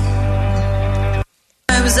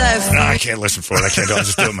 No, I can't listen for it. I can't do it. I'll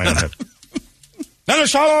just do it in my own head.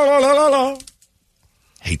 Shalala.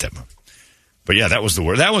 Hate that movie. But yeah, that was the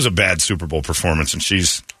word. That was a bad Super Bowl performance, and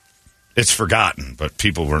it's forgotten, but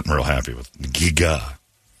people weren't real happy with Giga.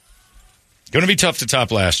 Going to be tough to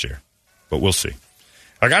top last year, but we'll see.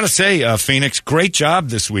 I got to say, Phoenix, great job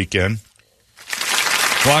this weekend.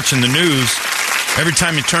 Watching the news, every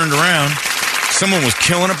time you turned around, someone was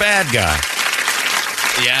killing a bad guy.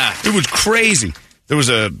 Yeah. It was crazy. There was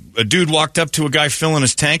a dude walked up to a guy filling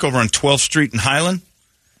his tank over on 12th Street in Highland.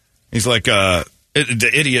 He's like, the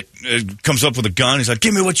idiot comes up with a gun. He's like,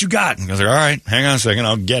 give me what you got. And I was like, all right, hang on a second,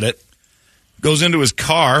 I'll get it. Goes into his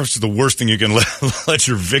car, which is the worst thing you can let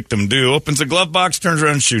your victim do. Opens the glove box, turns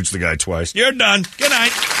around and shoots the guy twice. You're done. Good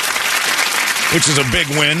night. Which is a big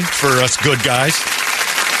win for us good guys.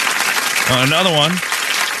 Another one.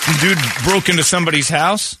 Dude broke into somebody's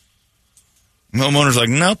house. The homeowner's like,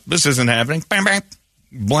 nope, this isn't happening. Bang, bang.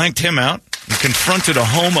 Blanked him out. He confronted a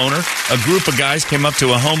homeowner. A group of guys came up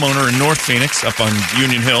to a homeowner in North Phoenix up on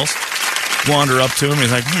Union Hills. Wander up to him.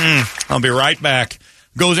 He's like, I'll be right back.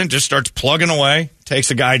 Goes in, just starts plugging away.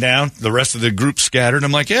 Takes a guy down. The rest of the group scattered.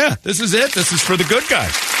 I'm like, yeah, this is it. This is for the good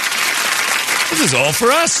guys. This is all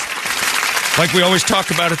for us. Like we always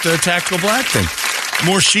talk about at the Tactical Black thing.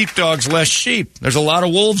 More sheepdogs, less sheep. There's a lot of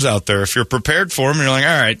wolves out there. If you're prepared for them, you're like,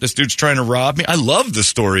 all right, this dude's trying to rob me. I love the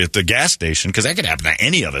story at the gas station because that could happen to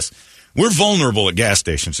any of us. We're vulnerable at gas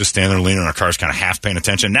stations, just standing there leaning on our cars, kind of half paying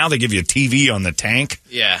attention. Now they give you a TV on the tank.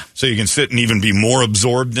 Yeah. So you can sit and even be more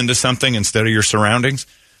absorbed into something instead of your surroundings.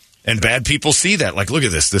 And bad people see that. Like, look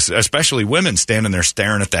at this. Especially women standing there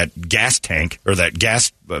staring at that gas tank or that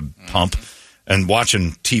gas pump and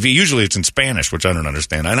watching TV. Usually it's in Spanish, which I don't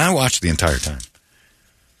understand. And I watch the entire time.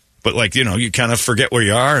 But, like, you know, you kind of forget where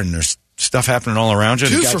you are and there's stuff happening all around you.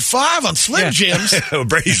 2 for $5 on Slim Jims.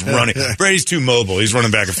 Brady's running. Brady's too mobile. He's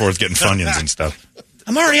running back and forth getting Funyuns and stuff.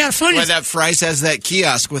 I'm already out of Funyuns. Why that Fry's has that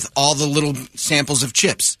kiosk with all the little samples of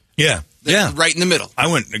chips. Yeah. Yeah. Right in the middle.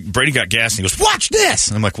 Brady got gas and he goes, watch this.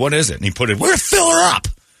 And I'm like, what is it? And he put it, we're going to fill her up.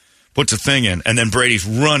 Puts a thing in. And then Brady's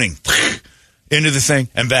running into the thing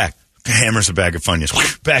and back. Hammers a bag of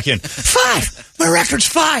Funyuns. Back in. 5. My record's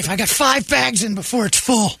 5. I got 5 bags in before it's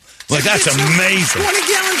full. Like, that's amazing.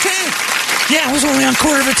 20-gallon tank. Yeah, I was only on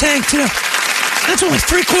quarter of a tank, too. That's only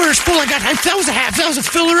 3/4 full. If that was a half. If that was a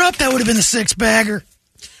filler up, that would have been a 6-bagger.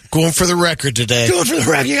 Going for the record today. Going for the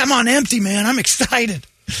record. Yeah, I'm on empty, man. I'm excited.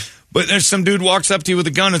 But there's some dude walks up to you with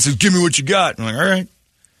a gun and says, give me what you got. I'm like, all right.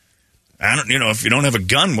 If you don't have a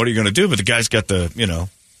gun, what are you going to do? But the guy's got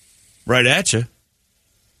right at you.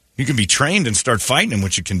 You can be trained and start fighting him,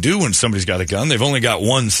 which you can do when somebody's got a gun. They've only got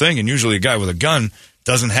one thing, and usually a guy with a gun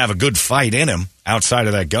doesn't have a good fight in him outside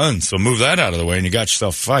of that gun. So move that out of the way, and you got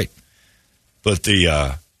yourself a fight. But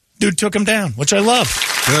the dude took him down, which I love.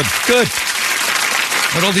 Good.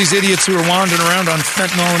 But all these idiots who are wandering around on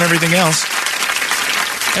fentanyl and everything else.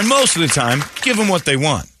 And most of the time, give them what they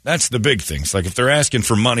want. That's the big thing. It's like if they're asking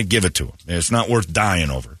for money, give it to them. It's not worth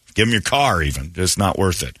dying over. Give them your car even. It's not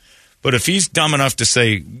worth it. But if he's dumb enough to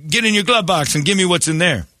say, get in your glove box and give me what's in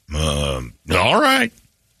there. All right.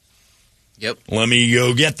 Yep. Let me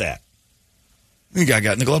go get that. The guy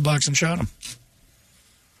got in the glove box and shot him.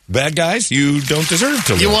 Bad guys, you don't deserve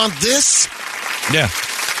to live. You want this? Yeah.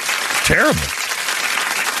 Terrible.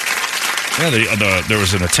 Yeah, there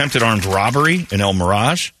was an attempted armed robbery in El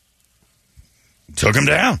Mirage. Took him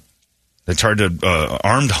down. They tried to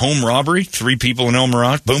armed home robbery. 3 people in El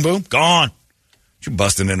Mirage. Boom, boom. Gone. You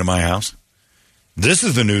busting into my house. This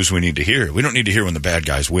is the news we need to hear. We don't need to hear when the bad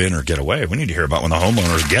guys win or get away. We need to hear about when the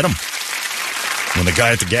homeowners get them. When the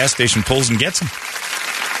guy at the gas station pulls and gets them.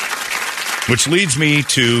 Which leads me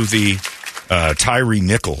to the Tyree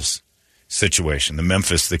Nichols situation.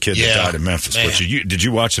 The kid that died in Memphis. Did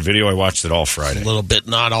you watch the video? I watched it all Friday. A little bit,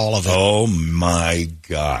 not all of it. Oh, my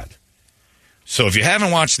God. So if you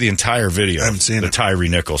haven't watched the entire video, I haven't seen the it. Tyree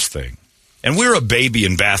Nichols thing. And we're a baby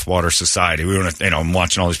in bathwater society. We want to, I'm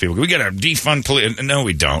watching all these people. We got to defund police. No,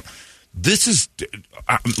 we don't. This is,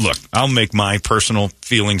 look, I'll make my personal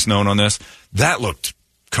feelings known on this. That looked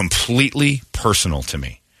completely personal to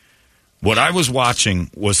me. What I was watching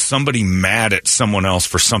was somebody mad at someone else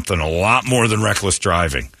for something a lot more than reckless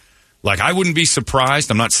driving. Like, I wouldn't be surprised.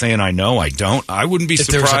 I'm not saying I know. I don't. I wouldn't be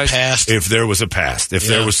surprised if there was a past. If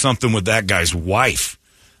there was something with that guy's wife.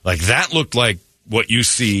 Like, that looked like what you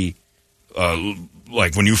see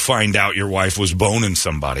like when you find out your wife was boning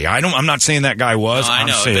somebody. I'm not saying that guy was. No, I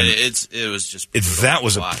know, saying but it was just that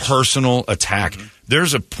was a personal attack. Mm-hmm.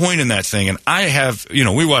 There's a point in that thing, and I have,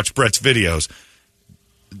 we watch Brett's videos.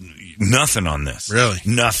 Nothing on this. Really?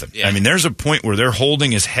 Nothing. Yeah. I mean, there's a point where they're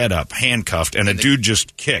holding his head up, handcuffed, and a dude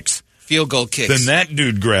just kicks. Field goal kicks. Then that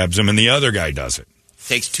dude grabs him, and the other guy does it.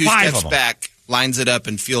 Takes 2 steps back, lines it up,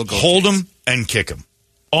 and field goal Hold kicks. him and kick him.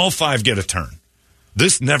 All 5 get a turn.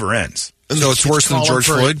 This never ends. So it's worse than George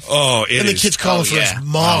Floyd? Oh, it is. And the kid's calling for his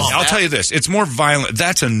mom. I'll tell you this. It's more violent.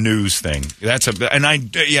 That's a news thing. But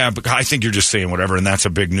I think you're just saying whatever, and that's a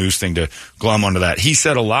big news thing to glom onto that. He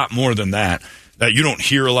said a lot more than that. That you don't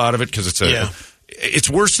hear a lot of it because it's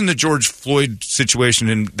worse than the George Floyd situation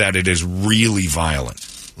in that it is really violent.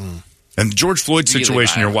 Mm. And the George Floyd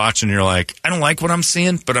situation you're watching, you're like, I don't like what I'm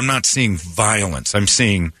seeing, but I'm not seeing violence. I'm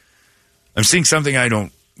seeing something I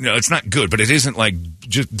don't No, it's not good, but it isn't like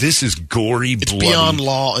just this is gory, It's bloody beyond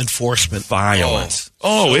law enforcement violence.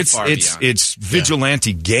 So It's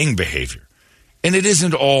vigilante gang behavior, and it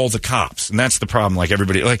isn't all the cops, and that's the problem. Like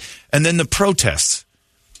everybody, and then the protests.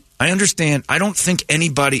 I understand. I don't think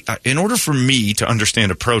anybody. In order for me to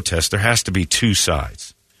understand a protest, there has to be two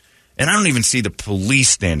sides, and I don't even see the police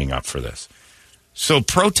standing up for this. So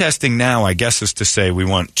protesting now, I guess, is to say we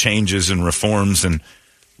want changes and reforms and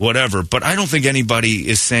whatever. But I don't think anybody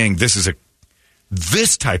is saying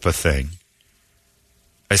this type of thing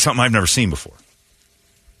is something I've never seen before.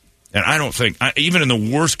 And I don't think, even in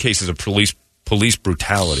the worst cases of police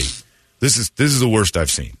brutality, this is the worst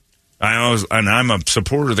I've seen. And I'm a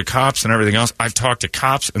supporter of the cops and everything else. I've talked to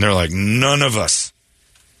cops, and they're like, none of us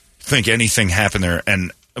think anything happened there.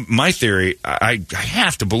 And my theory, I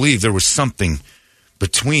have to believe there was something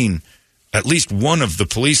between at least one of the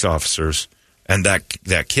police officers and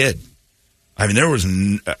that kid. I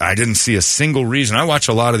mean, I didn't see a single reason. I watch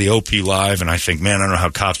a lot of the OP Live, and I think, man, I don't know how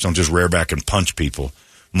cops don't just rear back and punch people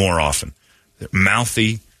more often.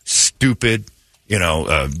 Mouthy, stupid,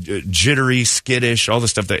 jittery, skittish, all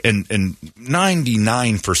this stuff. And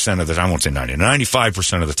 99% of the time, I won't say 90,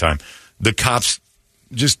 95% of the time, the cops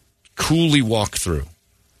just coolly walk through.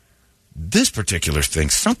 This particular thing,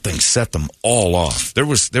 something set them all off. There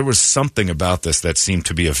was something about this that seemed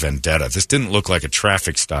to be a vendetta. This didn't look like a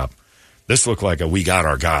traffic stop. This looked like we got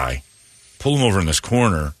our guy. Pull him over in this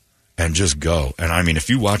corner and just go. And I mean, if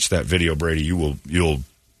you watch that video, Brady,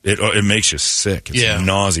 it makes you sick. It's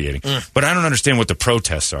nauseating. But I don't understand what the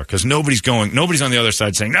protests are, because nobody's on the other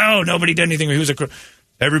side saying, no, nobody did anything.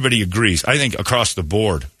 Everybody agrees. I think across the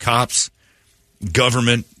board, cops,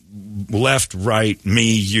 government, left, right,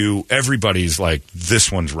 me, you, everybody's like,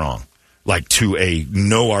 this one's wrong. Like to a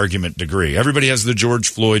no argument degree. Everybody has the George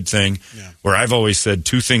Floyd thing where I've always said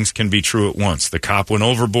two things can be true at once. The cop went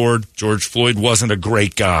overboard. George Floyd wasn't a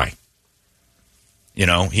great guy.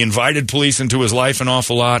 He invited police into his life an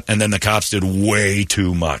awful lot, and then the cops did way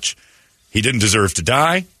too much. He didn't deserve to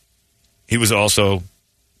die. He was also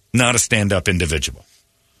not a stand-up individual.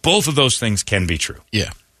 Both of those things can be true.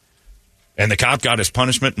 Yeah. And the cop got his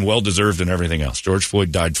punishment, and well-deserved, and everything else. George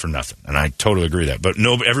Floyd died for nothing, and I totally agree with that. But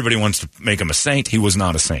everybody wants to make him a saint. He was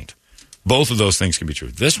not a saint. Both of those things can be true.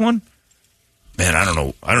 This one, man, I don't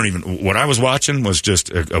know. What I was watching was just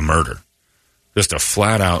a murder. Just a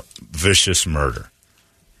flat-out vicious murder.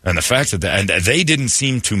 And the fact that they didn't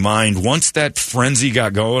seem to mind. Once that frenzy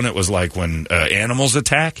got going, it was like when animals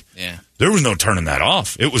attack. Yeah. There was no turning that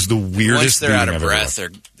off. It was the weirdest Once they're out of I've breath,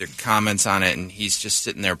 their comments on it, and he's just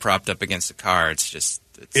sitting there propped up against the car.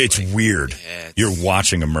 It's weird. Yeah, you're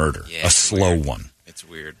watching a murder, a slow one. It's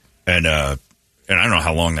weird. And I don't know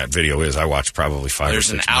how long that video is. I watched probably 5 or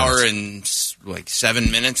 6 minutes. There's an hour and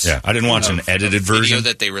 7 minutes. Yeah, I didn't watch an edited version.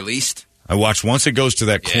 Video that they released. I watched once it goes to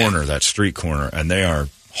that corner, that street corner, and they are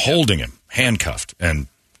holding him, handcuffed, and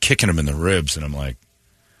kicking him in the ribs. And I'm like,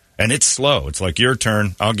 and it's slow. It's like, your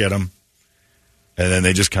turn, I'll get him. And then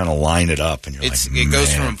they just kind of line it up, and it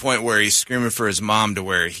goes from a point where he's screaming for his mom to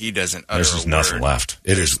where he doesn't utter There's a nothing word. left.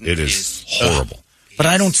 It is horrible. But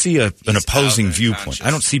I don't see an opposing viewpoint.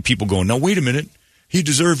 I don't see people going, no, wait a minute, he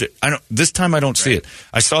deserved it. This time I don't see it.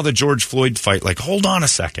 I saw the George Floyd fight, like, hold on a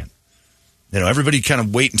second. Everybody kind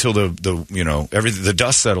of wait until the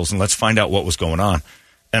dust settles and let's find out what was going on.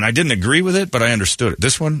 And I didn't agree with it, but I understood it.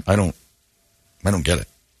 This one, I don't get it.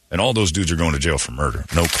 And all those dudes are going to jail for murder.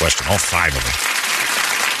 No question. All 5 of them.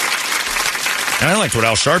 And I liked what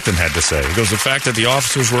Al Sharpton had to say. He goes, the fact that the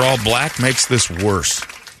officers were all black makes this worse.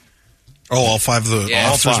 Oh, all 5 of the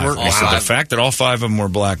officers were? He said the fact that all 5 of them were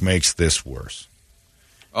black makes this worse.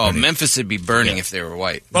 Oh, Memphis would be burning if they were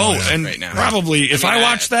white. Oh, and right now. Probably, if I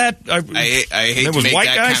watched that, I hate to make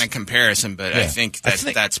that kind of comparison, but I think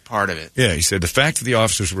that's part of it. Yeah, he said the fact that the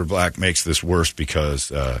officers were black makes this worse because,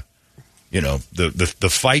 the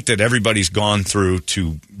fight that everybody's gone through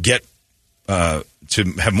to get to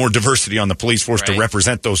have more diversity on the police force to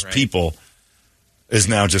represent those people has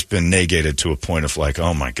now just been negated to a point of like,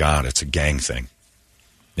 oh my God, it's a gang thing.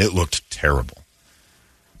 It looked terrible.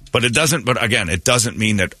 But it doesn't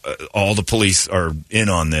mean that all the police are in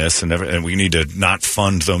on this and we need to not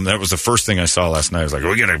fund them. That was the first thing I saw last night. I was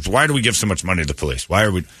like, why do we give so much money to the police?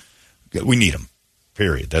 We need them,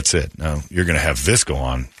 period. That's it. Now, you're going to have this go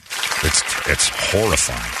on. It's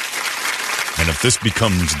horrifying. And if this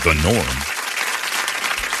becomes the norm,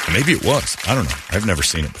 maybe it was. I don't know. I've never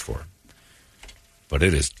seen it before. But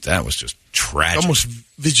that was just tragic. Almost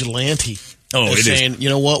vigilante. Oh, it saying, is. You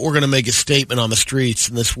know what? We're going to make a statement on the streets,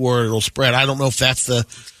 and this word will spread. I don't know if that's the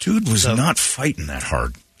dude was not fighting that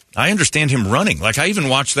hard. I understand him running. Like, I even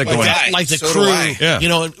watched that going... Like the So crew. do I. Yeah. You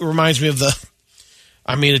know, it reminds me of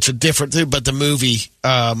it's a different thing, but the movie,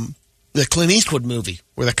 the Clint Eastwood movie,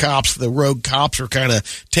 where the rogue cops are kind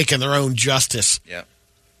of taking their own justice. Yeah.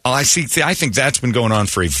 Oh, I see. I think that's been going on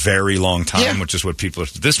for a very long time, Yeah. which is what people are...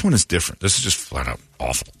 This one is different. This is just flat out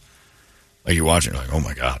awful. Like, you're watching, you're like, oh,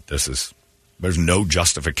 my God, this is... There's no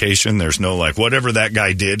justification. There's no, like, whatever that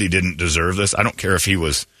guy did, he didn't deserve this. I don't care if he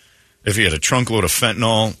had a trunk load of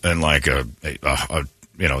fentanyl and, like,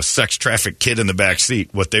 a sex trafficked kid in the back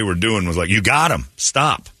seat. What they were doing was like, you got him.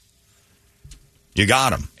 Stop. You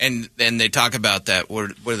got him. And then they talk about that.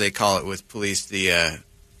 What do they call it with police? The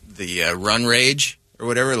run rage or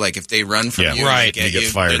whatever. Like if they run from you, right, and you get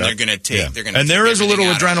fired then up. they're going to take. Yeah. They're going to. And there is a little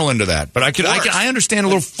adrenaline to that. But I understand a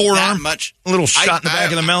little forearm, a little shot in the back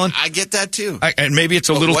of the melon. I get that too. And maybe it's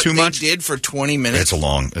a little too much. What they did for 20 minutes.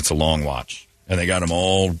 It's a long watch, and they got him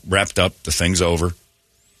all wrapped up. The thing's over.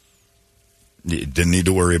 You didn't need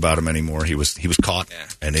to worry about him anymore. He was caught,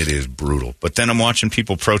 and it is brutal. But then I'm watching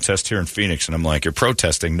people protest here in Phoenix, and I'm like, you're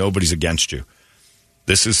protesting. Nobody's against you.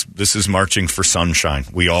 This is marching for sunshine.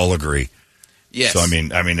 We all agree. Yes. So I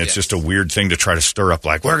mean, it's just a weird thing to try to stir up.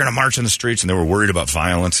 Like, we're going to march in the streets, and they were worried about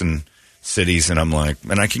violence in cities, and I'm like,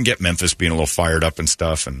 and I can get Memphis being a little fired up and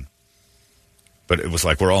stuff, but it was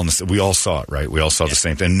like we all saw it, right? We all saw the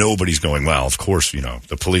same thing. Nobody's going, well, of course,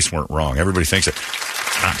 the police weren't wrong. Everybody thinks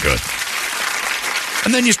it's not good.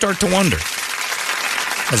 And then you start to wonder,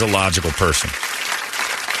 as a logical person,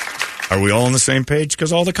 are we all on the same page?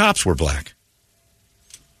 Because all the cops were black.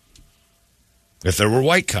 If there were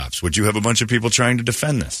white cops, would you have a bunch of people trying to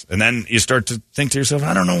defend this? And then you start to think to yourself,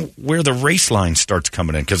 I don't know where the race line starts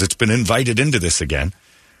coming in, because it's been invited into this again.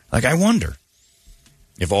 Like, I wonder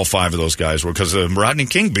if all 5 of those guys were, because the Rodney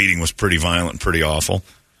King beating was pretty violent, pretty awful.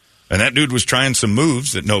 And that dude was trying some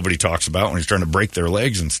moves that nobody talks about when he's trying to break their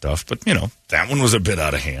legs and stuff. But, that one was a bit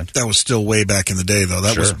out of hand. That was still way back in the day, though.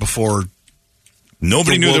 That was before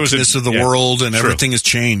nobody knew there was wokeness of the world, and everything has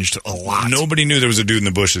changed a lot. Nobody knew there was a dude in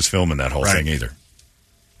the bushes filming that whole thing either.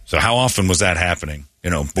 So how often was that happening?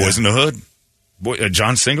 Boys in the Hood.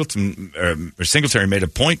 John Singletary made a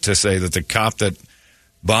point to say that the cop that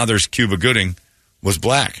bothers Cuba Gooding was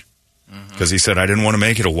black. Because he said, I didn't want to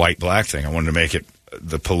make it a white-black thing. I wanted to make it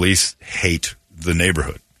the police hate the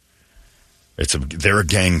neighborhood. They're a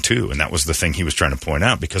gang too, and that was the thing he was trying to point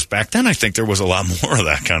out. Because back then, I think there was a lot more of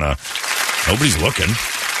that kind of, nobody's looking.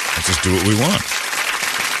 Let's just do what we want.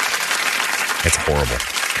 It's horrible.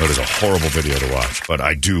 It is a horrible video to watch. But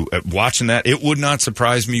watching that, it would not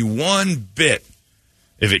surprise me one bit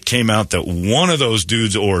if it came out that one of those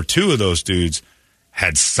dudes or 2 of those dudes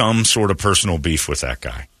had some sort of personal beef with that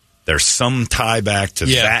guy. There's some tie back to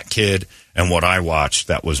that kid and what I watched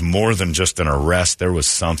that was more than just an arrest. There was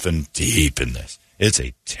something deep in this. It's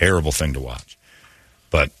a terrible thing to watch.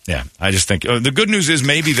 But, yeah, I just think the good news is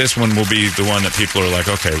maybe this one will be the one that people are like,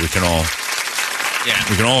 okay, we can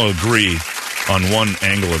all agree on one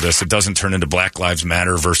angle of this. It doesn't turn into Black Lives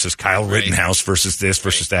Matter versus Kyle Rittenhouse versus this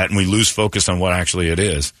versus that, and we lose focus on what actually it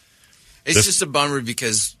is. It's just a bummer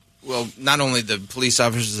because, well, not only the police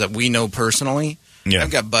officers that we know personally,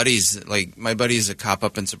 I've got buddies, like my buddy is a cop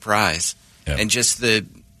up in Surprise, and just the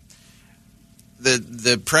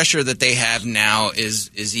pressure that they have now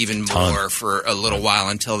is even more for a little while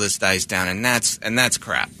until this dies down, and that's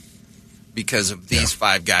crap because of these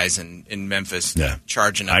 5 guys in Memphis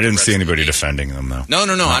charging up. I didn't see anybody defending them, though. No,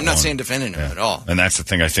 I'm not saying defending them at all. And that's the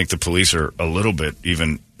thing. I think the police are a little bit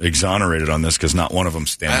even exonerated on this because not one of them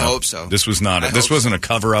stand up. I hope so. This was not. This wasn't a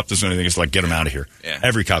cover up. This was anything. It's like, get them out of here. Yeah.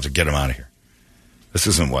 Every cop said, get them out of here. This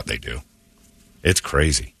isn't what they do. It's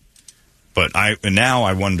crazy. But now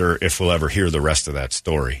I wonder if we'll ever hear the rest of that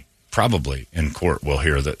story. Probably in court we'll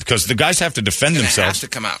hear that. Because the guys have to defend themselves. Have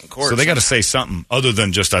to come out in court. So they got to say something other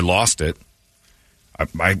than just, I lost it.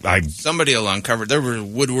 Somebody will uncover. There were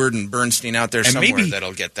Woodward and Bernstein out there somewhere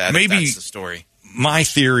that'll get that. Maybe that's the story. My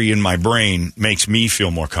theory in my brain makes me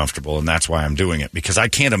feel more comfortable, and that's why I'm doing it. Because I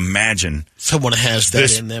can't imagine someone has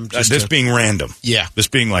that in them. This being random. Yeah. This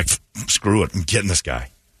being like, screw it, I'm getting this guy.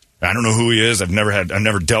 I don't know who he is. I've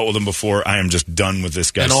never dealt with him before. I am just done with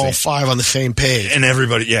this guy. And all 5 on the same page. And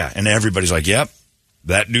everybody's like, yep,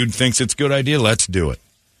 that dude thinks it's a good idea. Let's do it.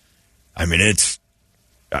 I mean,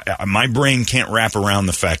 my brain can't wrap around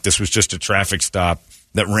the fact this was just a traffic stop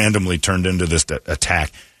that randomly turned into this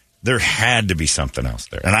attack. There had to be something else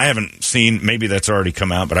there. And I haven't seen, maybe that's already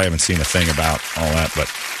come out, but I haven't seen a thing about all that.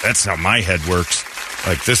 But that's how my head works.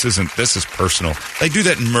 Like, this is personal. They do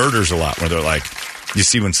that in murders a lot where they're like, you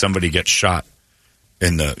see when somebody gets shot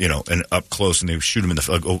in the, and up close and they shoot him in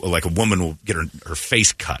the, like a woman will get her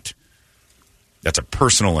face cut. That's a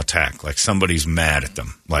personal attack. Like somebody's mad at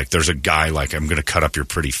them. Like there's a guy like, I'm going to cut up your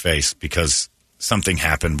pretty face because something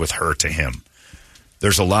happened with her to him.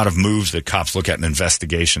 There's a lot of moves that cops look at in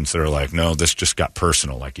investigations that are like, no, this just got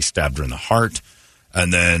personal. Like he stabbed her in the heart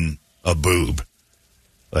and then a boob.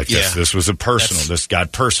 Like this was a personal. This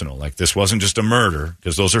got personal. Like this wasn't just a murder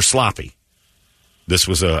because those are sloppy. This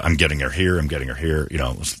was I'm getting her here. I'm getting her here. You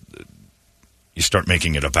know, you start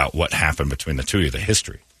making it about what happened between the two of you, the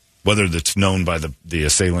history. Whether it's known by the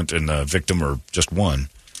assailant and the victim or just one,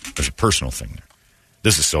 there's a personal thing there.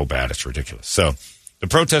 This is so bad, it's ridiculous. So the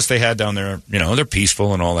protests they had down there, you know, they're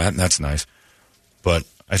peaceful and all that, and that's nice. But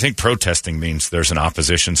I think protesting means there's an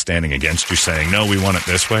opposition standing against you saying, no, we want it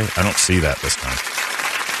this way. I don't see that this time.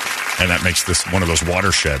 And that makes this one of those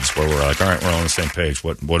watersheds where we're like, all right, we're all on the same page.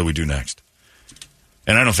 What do we do next?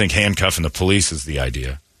 And I don't think handcuffing the police is the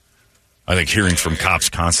idea. I think hearing from cops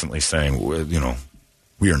constantly saying, you know,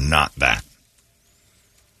 we are not that.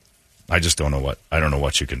 I just don't know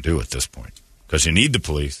what you can do at this point. Because you need the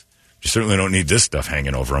police. You certainly don't need this stuff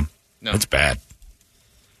hanging over them. No. It's bad.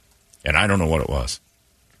 And I don't know what it was.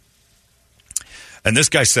 And this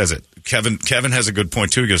guy says it. Kevin has a good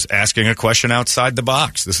point, too. He goes, asking a question outside the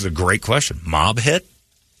box. This is a great question. Mob hit?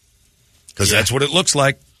 Because that's what it looks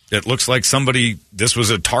like. It looks like this was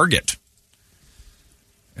a target.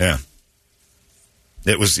 Yeah.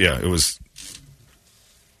 It was.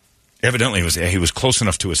 Evidently, he was close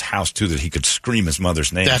enough to his house, too, that he could scream his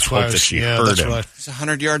mother's name. That's why she heard him. He's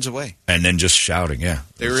 100 yards away. And then just shouting, yeah.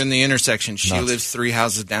 They were in the intersection. She lives 3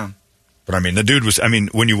 houses down. But, I mean, the dude was,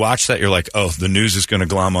 when you watch that, you're like, oh, the news is going to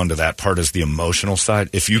glom onto that part as the emotional side.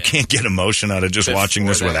 If you can't get emotion out of just watching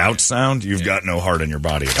this without sound, you've got no heart in your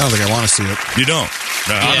body. I don't think I want to see it. You don't.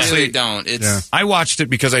 No, honestly, you don't. I watched it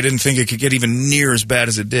because I didn't think it could get even near as bad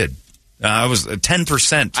as it did. I was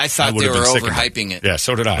 10%. I thought they were overhyping it. Yeah,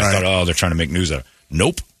 so did I. Right. I thought, they're trying to make news out of it.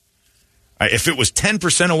 Nope. If it was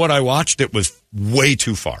 10% of what I watched, it was way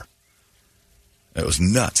too far. It was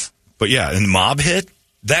nuts. But yeah, and mob hit,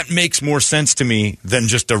 that makes more sense to me than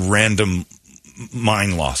just a random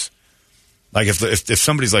mind loss. Like if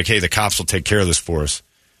somebody's like, hey, the cops will take care of this for us.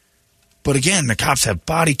 But again, the cops have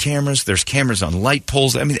body cameras. There's cameras on light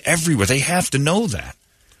poles. I mean, everywhere. They have to know that.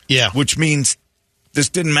 Yeah. Which means this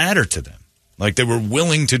didn't matter to them. Like they were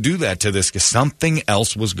willing to do that to this because something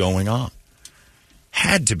else was going on.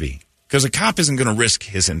 Had to be. Because a cop isn't going to risk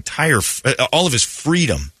his all of his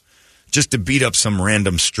freedom just to beat up some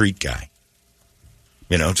random street guy.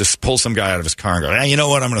 You know, just pull some guy out of his car and go, hey, you know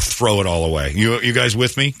what? I'm going to throw it all away. You guys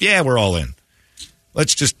with me? Yeah, we're all in.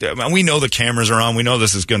 Let's just, we know the cameras are on. We know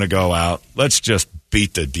this is going to go out. Let's just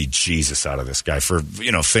beat the bejesus out of this guy for,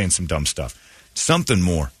 saying some dumb stuff. Something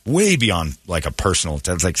more, way beyond like a personal,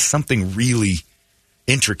 it's like something really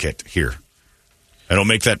intricate here. It'll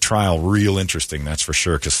make that trial real interesting, that's for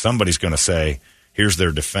sure, because somebody's going to say, here's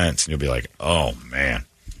their defense, and you'll be like, oh, man.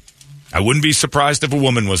 I wouldn't be surprised if a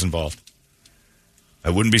woman was involved. I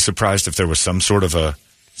wouldn't be surprised if there was some sort of a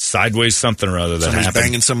sideways something or other that somebody's happened.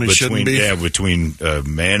 Banging somebody shouldn't be. Yeah, between a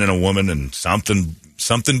man and a woman and something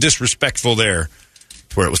disrespectful there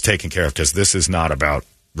where it was taken care of, because this is not about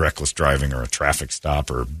reckless driving or a traffic stop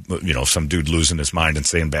or, some dude losing his mind and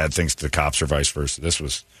saying bad things to the cops or vice versa. This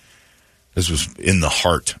was in the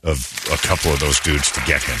heart of a couple of those dudes to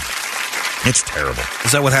get him. It's terrible.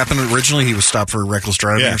 Is that what happened originally? He was stopped for reckless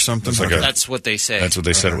driving or something? Like that's what they say. That's what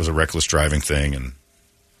they said. It was a reckless driving thing.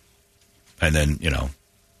 And then,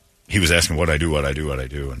 he was asking what I do.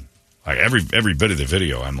 And like every bit of the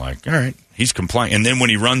video, I'm like, all right, he's complying. And then when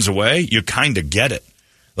he runs away, you kind of get it.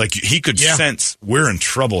 Like he could sense we're in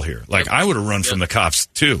trouble here. Like I would have run from the cops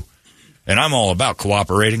too. And I'm all about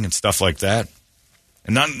cooperating and stuff like that.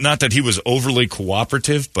 And not that he was overly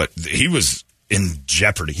cooperative, but he was in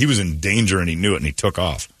jeopardy. He was in danger, and he knew it, and he took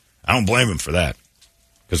off. I don't blame him for that.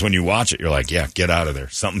 Because when you watch it, you're like, yeah, get out of there.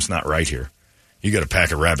 Something's not right here. You got a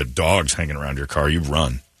pack of rabid dogs hanging around your car. You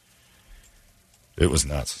run. It was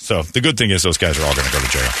nuts. So the good thing is those guys are all going to go to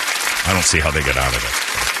jail. I don't see how they get out of it.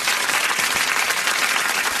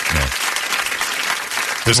 No.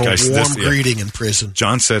 This guy, greeting in prison.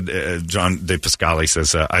 John said, John De Pascali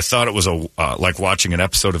says, I thought it was like watching an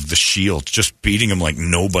episode of The Shield, just beating him like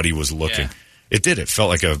nobody was looking. Yeah. It did. It felt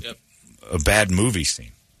like a bad movie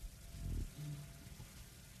scene.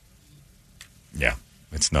 Yeah,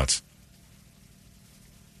 it's nuts.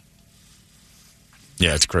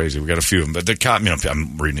 Yeah, it's crazy. We got a few of them. But the cop,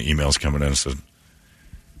 I'm reading the emails coming in. So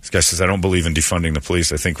this guy says, I don't believe in defunding the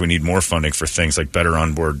police. I think we need more funding for things like better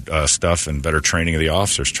onboard stuff and better training of the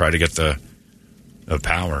officers. Try to get the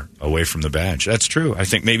power away from the badge. That's true. I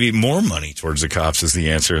think maybe more money towards the cops is the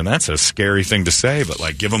answer. And that's a scary thing to say, but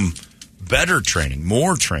like give them better training,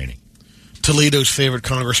 more training. Toledo's favorite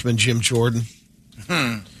congressman, Jim Jordan,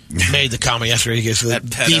 made the comment yesterday. He goes,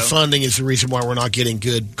 defunding is the reason why we're not getting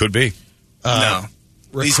good. Could be. No.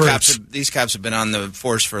 Recruits. These cops have been on the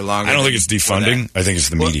force for longer. I don't think it's defunding. I think it's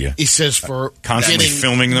the media. He says for constantly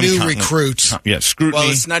filming them. New recruits. Scrutiny.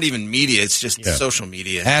 Well, it's not even media. It's just social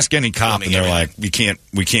media. Ask any cop and they're like, we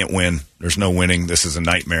can't win. There's no winning. This is a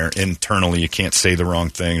nightmare. Internally, you can't say the wrong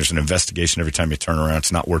thing. There's an investigation every time you turn around.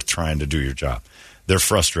 It's not worth trying to do your job. They're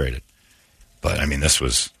frustrated. But, I mean, this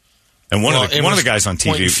was... And one of the guys on TV...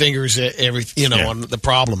 Pointing fingers at on the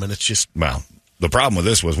problem, and it's just... Well... The problem with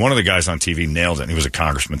this was one of the guys on TV nailed it, and he was a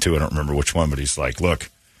congressman, too. I don't remember which one, but he's like, look,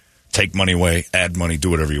 take money away, add money, do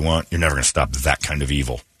whatever you want. You're never going to stop that kind of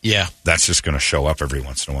evil. Yeah. That's just going to show up every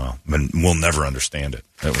once in a while, and we'll never understand it.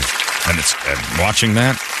 And watching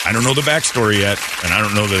that, I don't know the backstory yet, and I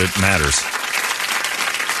don't know that it matters.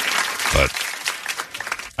 But,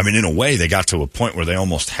 I mean, in a way, they got to a point where they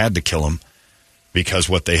almost had to kill him because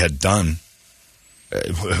what they had done,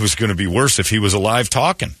 it was going to be worse if he was alive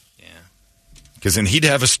talking. Because then he'd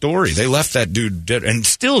have a story. They left that dude dead and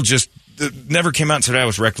still just never came out and said I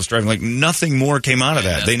was reckless driving. Like nothing more came out of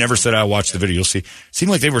that. They never said I watched the video. You'll see. It seemed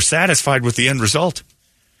like they were satisfied with the end result.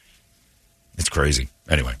 It's crazy.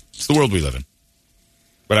 Anyway, it's the world we live in.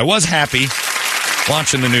 But I was happy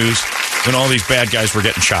watching the news when all these bad guys were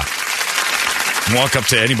getting shot. You walk up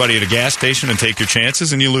to anybody at a gas station and take your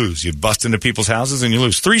chances and you lose. You bust into people's houses and you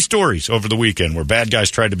lose. 3 stories over the weekend where bad guys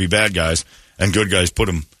tried to be bad guys and good guys put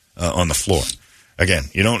them on the floor. Again,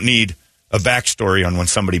 you don't need a backstory on when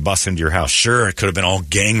somebody busts into your house. Sure, it could have been all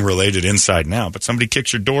gang-related inside and out, but somebody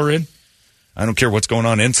kicks your door in. I don't care what's going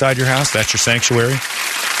on inside your house. That's your sanctuary.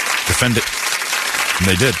 Defend it. And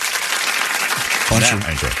they did.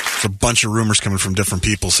 There's a bunch of rumors coming from different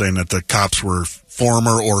people saying that the cops were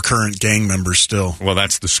former or current gang members still. Well,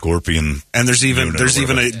 that's the Scorpion. And there's even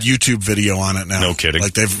a YouTube video on it now. No kidding.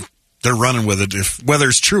 Like they're running with it. Whether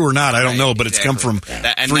it's true or not, I don't know, but it's come from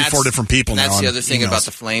 3-4 different people now. That's the other thing about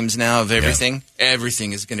the flames now of everything. Yeah.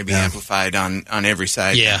 Everything is going to be amplified on every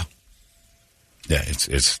side. Yeah. Yeah,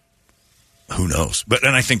 it's who knows. But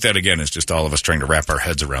and I think that, again, is just all of us trying to wrap our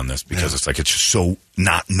heads around this because it's like it's just so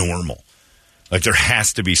not normal. Like there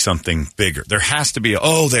has to be something bigger. There has to be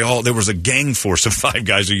there was a gang force of 5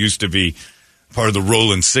 guys who used to be part of the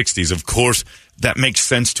Roland 60s. Of course, that makes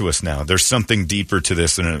sense to us now. There's something deeper to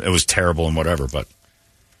this, and it was terrible and whatever. But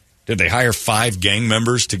did they hire 5 gang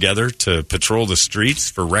members together to patrol the streets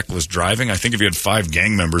for reckless driving? I think if you had 5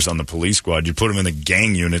 gang members on the police squad, you'd put them in the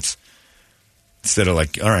gang units instead of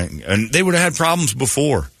like, all right. And they would have had problems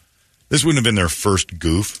before. This wouldn't have been their first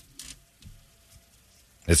goof.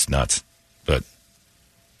 It's nuts. But,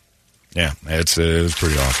 yeah, it was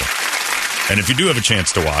pretty awesome. And if you do have a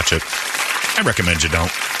chance to watch it, I recommend you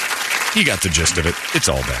don't. You got the gist of it. It's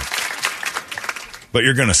all bad. But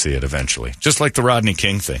you're going to see it eventually. Just like the Rodney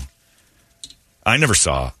King thing. I never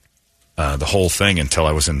saw the whole thing until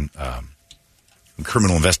I was in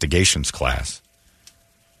criminal investigations class.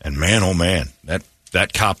 And man, oh man,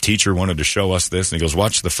 that cop teacher wanted to show us this. And he goes,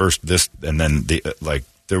 watch the first this. And then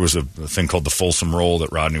there was a thing called the Folsom Roll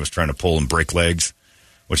that Rodney was trying to pull and break legs.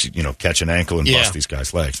 Which, catch an ankle and bust these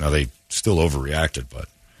guys' legs. Now, they still overreacted, but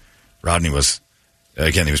Rodney was,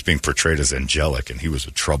 again, he was being portrayed as angelic, and he was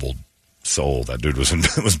a troubled soul. That dude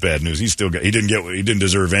was bad news. He didn't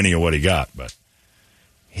deserve any of what he got, but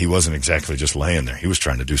he wasn't exactly just laying there. He was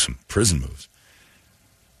trying to do some prison moves.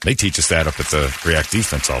 They teach us that up at the React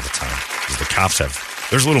Defense all the time. Because the cops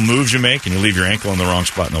there's little moves you make, and you leave your ankle in the wrong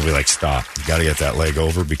spot, and they'll be like, stop. You got to get that leg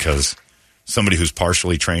over, because somebody who's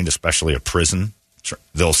partially trained, especially a prison,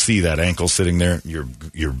 they'll see that ankle sitting there, you're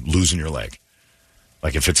losing your leg.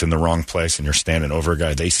 Like if it's in the wrong place and you're standing over a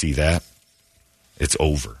guy, they see that, it's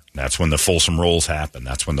over. That's when the Folsom rolls happen.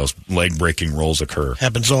 That's when those leg-breaking rolls occur.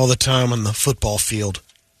 Happens all the time on the football field.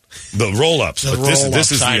 The roll-ups. But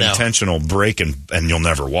this is the intentional break, and you'll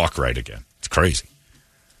never walk right again. It's crazy.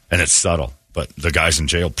 And it's subtle. But the guys in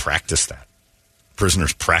jail practice that.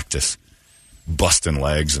 Prisoners practice busting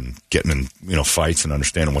legs and getting in fights and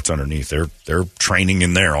understanding what's underneath. They're training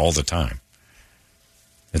in there all the time.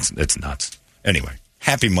 It's nuts. Anyway,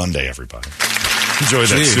 happy Monday, everybody. Enjoy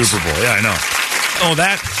that Super Bowl. Yeah, I know. Oh,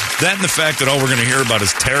 that and the fact that all we're going to hear about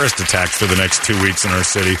is terrorist attacks for the next 2 weeks in our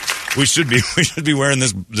city. We should be wearing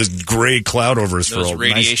this gray cloud over us. Those for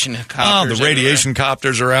radiation copters. The radiation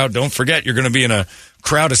copters are out. Don't forget, you're going to be in a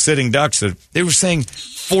crowd of sitting ducks. They were saying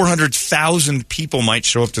 400,000 people might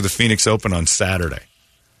show up to the Phoenix Open on Saturday.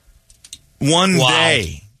 One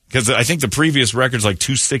day. Because I think the previous record's like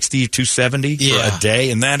 260, 270 for a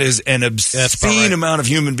day, and that is an obscene amount of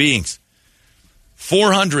human beings.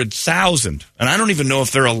 400,000. And I don't even know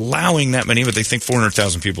if they're allowing that many, but they think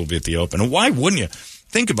 400,000 people will be at the Open. And why wouldn't you?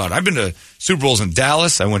 Think about it. I've been to Super Bowls in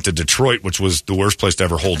Dallas. I went to Detroit, which was the worst place to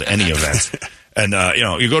ever hold any event. And,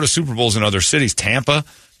 you go to Super Bowls in other cities, Tampa.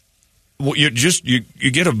 Well, you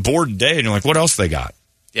get a bored day, and you're like, what else they got?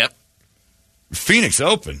 Yep. Phoenix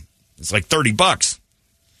Open. It's like $30.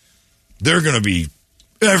 They're going to be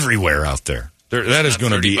everywhere out there. That is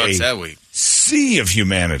going to be a that week. Sea of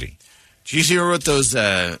humanity. Did you hear what those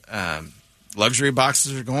luxury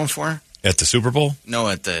boxes are going for? At the Super Bowl? No,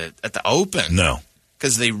 at the Open. No.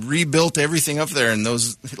 Because they rebuilt everything up there, and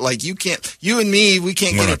those, like, you and me, we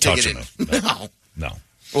can't We're get not a ticket. touching No.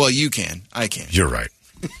 Well, you can. I can't. You're right.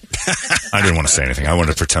 I didn't want to say anything. I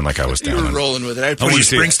wanted to pretend like I was down. You were rolling with it. What are you,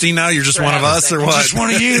 Springsteen now? You're just one of us, or what? Just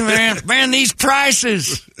one of you, man. Man, these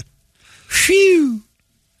prices. Phew.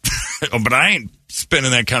 But I ain't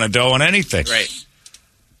spending that kind of dough on anything. Right.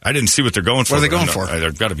 I didn't see what they're going for. What are they going for?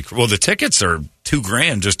 They've got to be. Well, the tickets are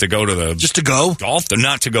 $2,000 just to go to the. Just to go golf. They're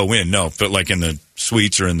not to go in. No, but like in the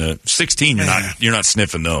suites or in the 16, you're not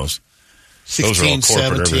sniffing those. 16, those are all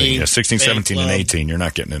corporate 17, yeah, 16, 17, and 18. You're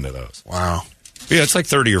not getting into those. Wow. Yeah, it's like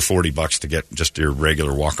 $30 or $40 to get just your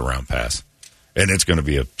regular walk-around pass. And it's going to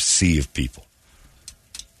be a sea of people.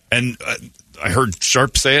 And I heard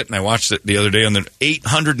Sharp say it, and I watched it the other day on the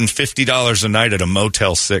 $850 a night at a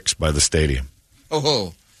Motel 6 by the stadium.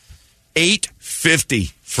 Oh.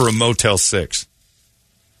 $850 for a Motel 6.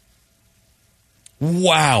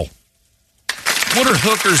 Wow. What are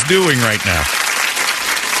hookers doing right now?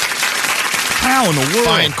 How in the world?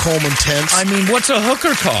 Buying Coleman tents. I mean, what's a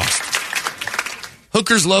hooker cost?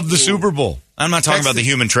 Hookers love the Super Bowl. I'm not talking about the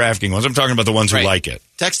human trafficking ones. I'm talking about the ones who like it.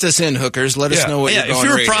 Text us in, hookers. Let us know what you're going if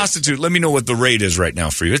you're a rate prostitute, let me know what the rate is right now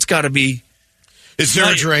for you. It's got to be...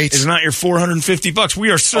 Surge rates. It's not your $450.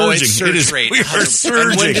 We are surging. Oh, it's surge rate. We are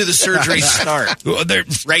surging. And when do the surgeries start?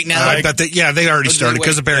 Right now. I bet they already started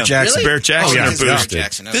because of Barrett Jackson. Really? Barrett Jackson Oh, boosted. Barrett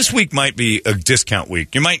Jackson, okay. This week might be a discount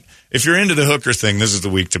week. You might, if you're into the hooker thing, this is the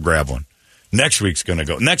week to grab one. Next week's going to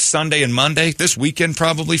go. Next Sunday and Monday. This weekend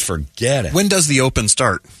probably. Forget it. When does the Open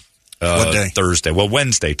start? What day? Thursday. Well,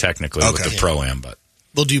 Wednesday technically with the Pro-Am, but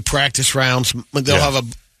they'll do practice rounds. They'll have a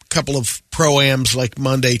couple of Pro-Ams like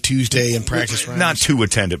Monday, Tuesday, and practice rounds. Not too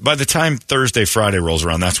attended. By the time Thursday, Friday rolls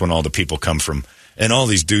around, that's when all the people come from, and all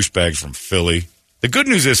these douchebags from Philly. The good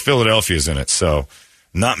news is Philadelphia's in it, so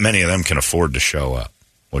not many of them can afford to show up,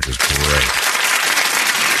 which is great.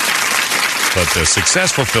 But the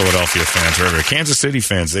successful Philadelphia fans, or Kansas City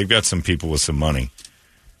fans, they've got some people with some money.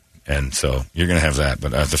 And so you're going to have that.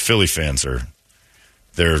 But the Philly fans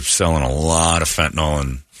they're selling a lot of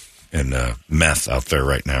fentanyl and meth out there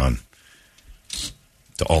right now. And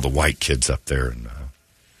to all the white kids up there in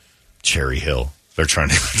Cherry Hill, they're trying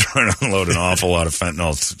to unload an awful lot of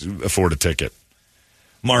fentanyl to afford a ticket.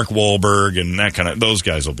 Mark Wahlberg and that kind of, those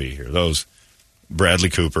guys will be here. Those Bradley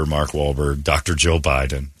Cooper, Mark Wahlberg, Dr. Joe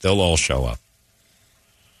Biden, they'll all show up.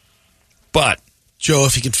 But Joe,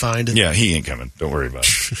 if he can find it. Yeah, he ain't coming. Don't worry about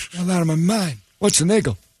it. I'm out of my mind. What's an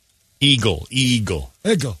eagle? Eagle. Eagle.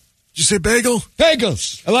 Did you say bagel?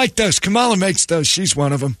 Bagels. I like those. Kamala makes those. She's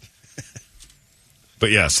one of them.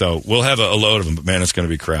 But yeah, so we'll have a load of them, but man, it's going to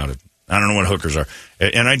be crowded. I don't know what hookers are.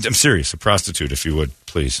 And I'm serious. A prostitute, if you would,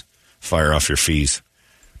 please fire off your fees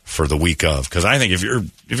for the week of. Because I think if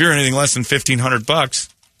you're anything less than $1,500,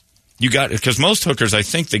 you got it. Because most hookers, I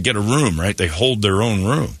think they get a room, right? They hold their own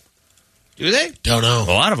room. Do they? Don't know.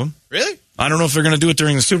 A lot of them. Really? I don't know if they're going to do it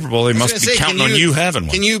during the Super Bowl. They must be counting on you having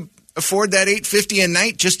one. Can you afford that $850 a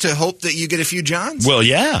night just to hope that you get a few Johns? Well,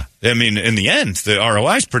 yeah. I mean, in the end, the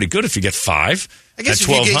ROI is pretty good if you get 5. I guess at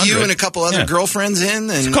if you get you and a couple other girlfriends in,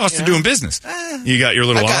 and it's the cost of doing business. You got your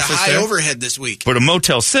little office high there. overhead this week. But a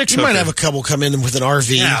Motel 6 you hooker, might have a couple come in with an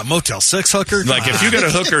RV. Yeah, Motel 6 hooker. Like if you got a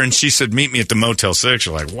hooker and she said, meet me at the Motel 6,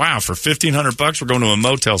 you're like, wow, for $1,500 we're going to a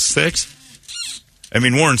Motel 6? I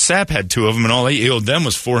mean, Warren Sapp had 2 of them, and all he owed them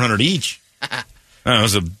was $400 each.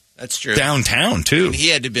 That's true. Downtown, too. And he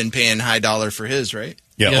had to have been paying high dollar for his, right?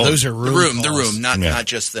 Yeah, those are room. The room, not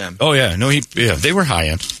just them. Oh, yeah. No, they were high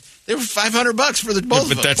end. They were $500 for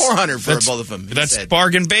both of them. $400 for both of them. That's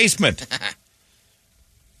bargain basement.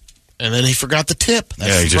 And then he forgot the tip.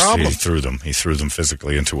 That's the problem. He threw them. He threw them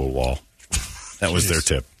physically into a wall. That was their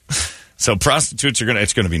tip. So prostitutes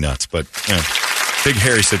it's going to be nuts. But big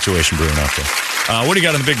hairy situation brewing out there. What do you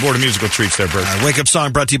got on the big board of musical treats there, Bert? Wake Up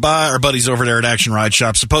Song brought to you by our buddies over there at Action Ride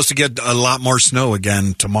Shop. Supposed to get a lot more snow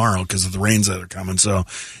again tomorrow because of the rains that are coming. So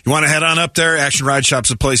you want to head on up there. Action Ride Shop's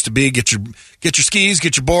the place to be. Get your skis,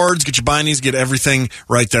 get your boards, get your binies, get everything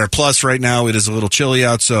right there. Plus, right now it is a little chilly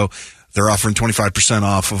out, so they're offering 25%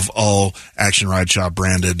 off of all Action Ride Shop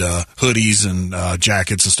branded hoodies and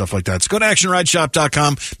jackets and stuff like that. So go to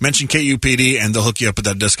actionrideshop.com, mention KUPD, and they'll hook you up with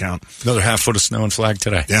that discount. Another half foot of snow and flag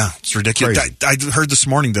today. Yeah, it's ridiculous. I heard this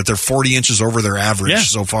morning that they're 40 inches over their average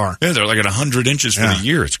so far. Yeah, they're like at 100 inches for the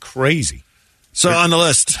year. It's crazy. So on the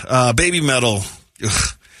list, Baby Metal,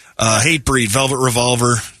 Hatebreed, Velvet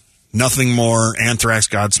Revolver, Nothing More, Anthrax,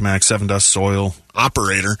 Godsmack, Seven Dust, Soil,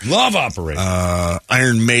 Operator. Love Operator.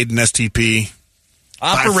 Iron Maiden, STP.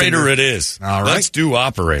 Operator it is. All right. Let's do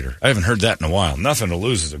Operator. I haven't heard that in a while. Nothing to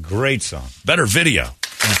Lose is a great song. Better video.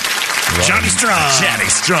 Johnny Strong. Johnny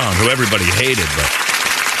Strong, who everybody hated, but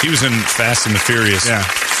he was in Fast and the Furious. Yeah.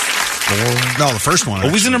 No, the first one. Oh,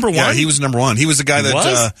 he was the number one? Yeah, he was number one. He was the guy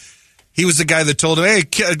that he was the guy that told him, hey,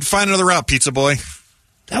 find another route, Pizza Boy.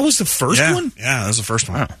 That was the first one? Yeah, that was the first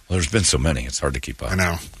one. Wow. Well, there's been so many, it's hard to keep up. I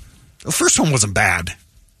know. The first one wasn't bad. It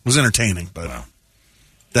was entertaining, but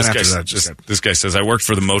then this guy says, I worked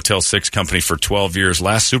for the Motel 6 company for 12 years.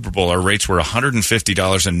 Last Super Bowl, our rates were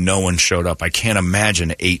 $150 and no one showed up. I can't imagine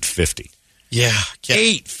 $850. Yeah.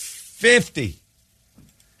 $850.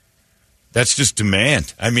 That's just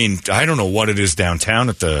demand. I mean, I don't know what it is downtown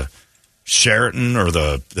at the Sheraton or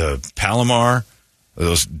the Palomar.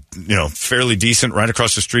 Those, fairly decent right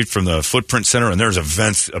across the street from the Footprint Center, and there's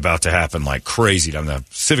events about to happen like crazy. I mean, the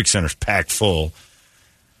Civic Center's packed full.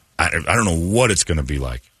 I don't know what it's going to be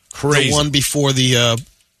like. Crazy. The one before the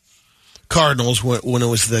Cardinals when it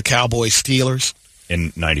was the Cowboys Steelers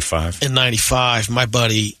in '95. In '95, my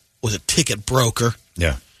buddy was a ticket broker.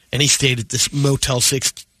 Yeah, and he stayed at this Motel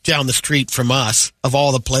 6 down the street from us. Of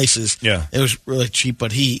all the places, yeah, it was really cheap,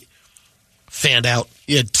 but he fanned out.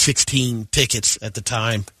 He had 16 tickets at the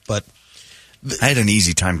time, but I had an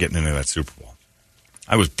easy time getting into that Super Bowl.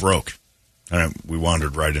 I was broke, and we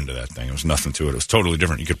wandered right into that thing. There was nothing to it. It was totally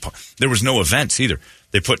different. There was no events either.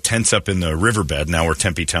 They put tents up in the riverbed, now where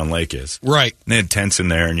Tempe Town Lake is. Right. And they had tents in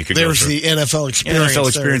there, and you could there go was the NFL experience. NFL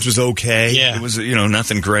experience was okay. Yeah. It was,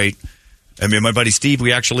 nothing great. I mean, my buddy Steve,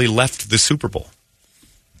 we actually left the Super Bowl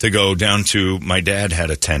to go down to, my dad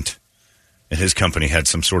had a tent. And his company had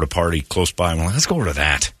some sort of party close by. And we're like, let's go over to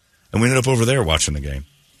that. And we ended up over there watching the game.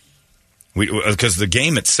 Because the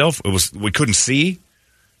game itself, we couldn't see.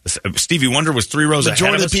 Stevie Wonder was 3 rows ahead of us.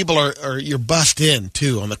 Majority of the people you're bussed in,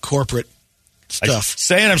 too, on the corporate stuff.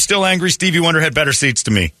 Saying I'm still angry, Stevie Wonder had better seats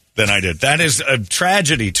to me than I did. That is a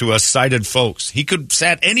tragedy to us sighted folks. He could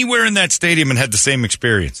sat anywhere in that stadium and had the same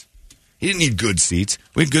experience. He didn't need good seats.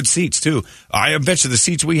 We had good seats, too. I bet you the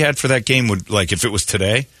seats we had for that game would, like, if it was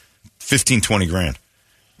today, 15, 20 grand.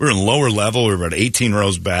 We were in lower level. We were about 18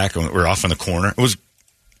 rows back. We were off in the corner.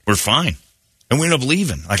 We're fine. And we ended up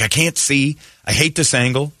leaving. Like, I can't see. I hate this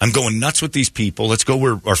angle. I'm going nuts with these people. Let's go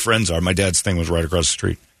where our friends are. My dad's thing was right across the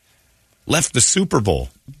street. Left the Super Bowl.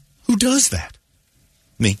 Who does that?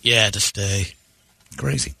 Me. Yeah, to stay.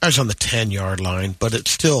 Crazy. I was on the 10-yard line, but there's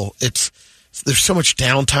so much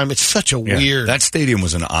downtime. It's such a weird. That stadium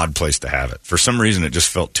was an odd place to have it. For some reason, it just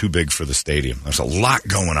felt too big for the stadium. There's a lot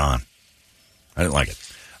going on. I didn't like it.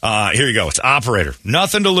 Here you go. It's Operator.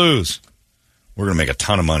 Nothing to lose. We're going to make a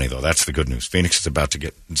ton of money, though. That's the good news. Phoenix is about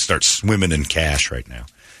to start swimming in cash right now.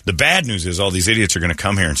 The bad news is all these idiots are going to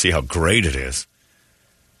come here and see how great it is.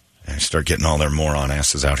 And start getting all their moron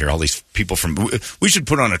asses out here. All these people we should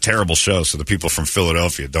put on a terrible show so the people from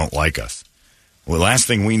Philadelphia don't like us. Well, the last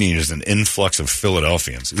thing we need is an influx of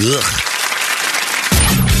Philadelphians. Ugh.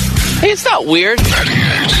 Hey, it's not weird.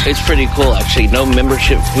 It's pretty cool, actually. No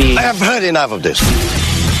membership fee. I have heard enough of this.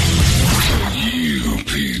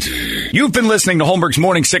 You've been listening to Holmberg's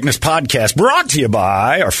Morning Sickness Podcast, brought to you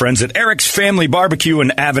by our friends at Eric's Family Barbecue in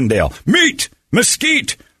Avondale. Meet,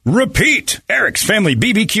 mesquite, repeat.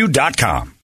 Eric'sFamilyBBQ.com.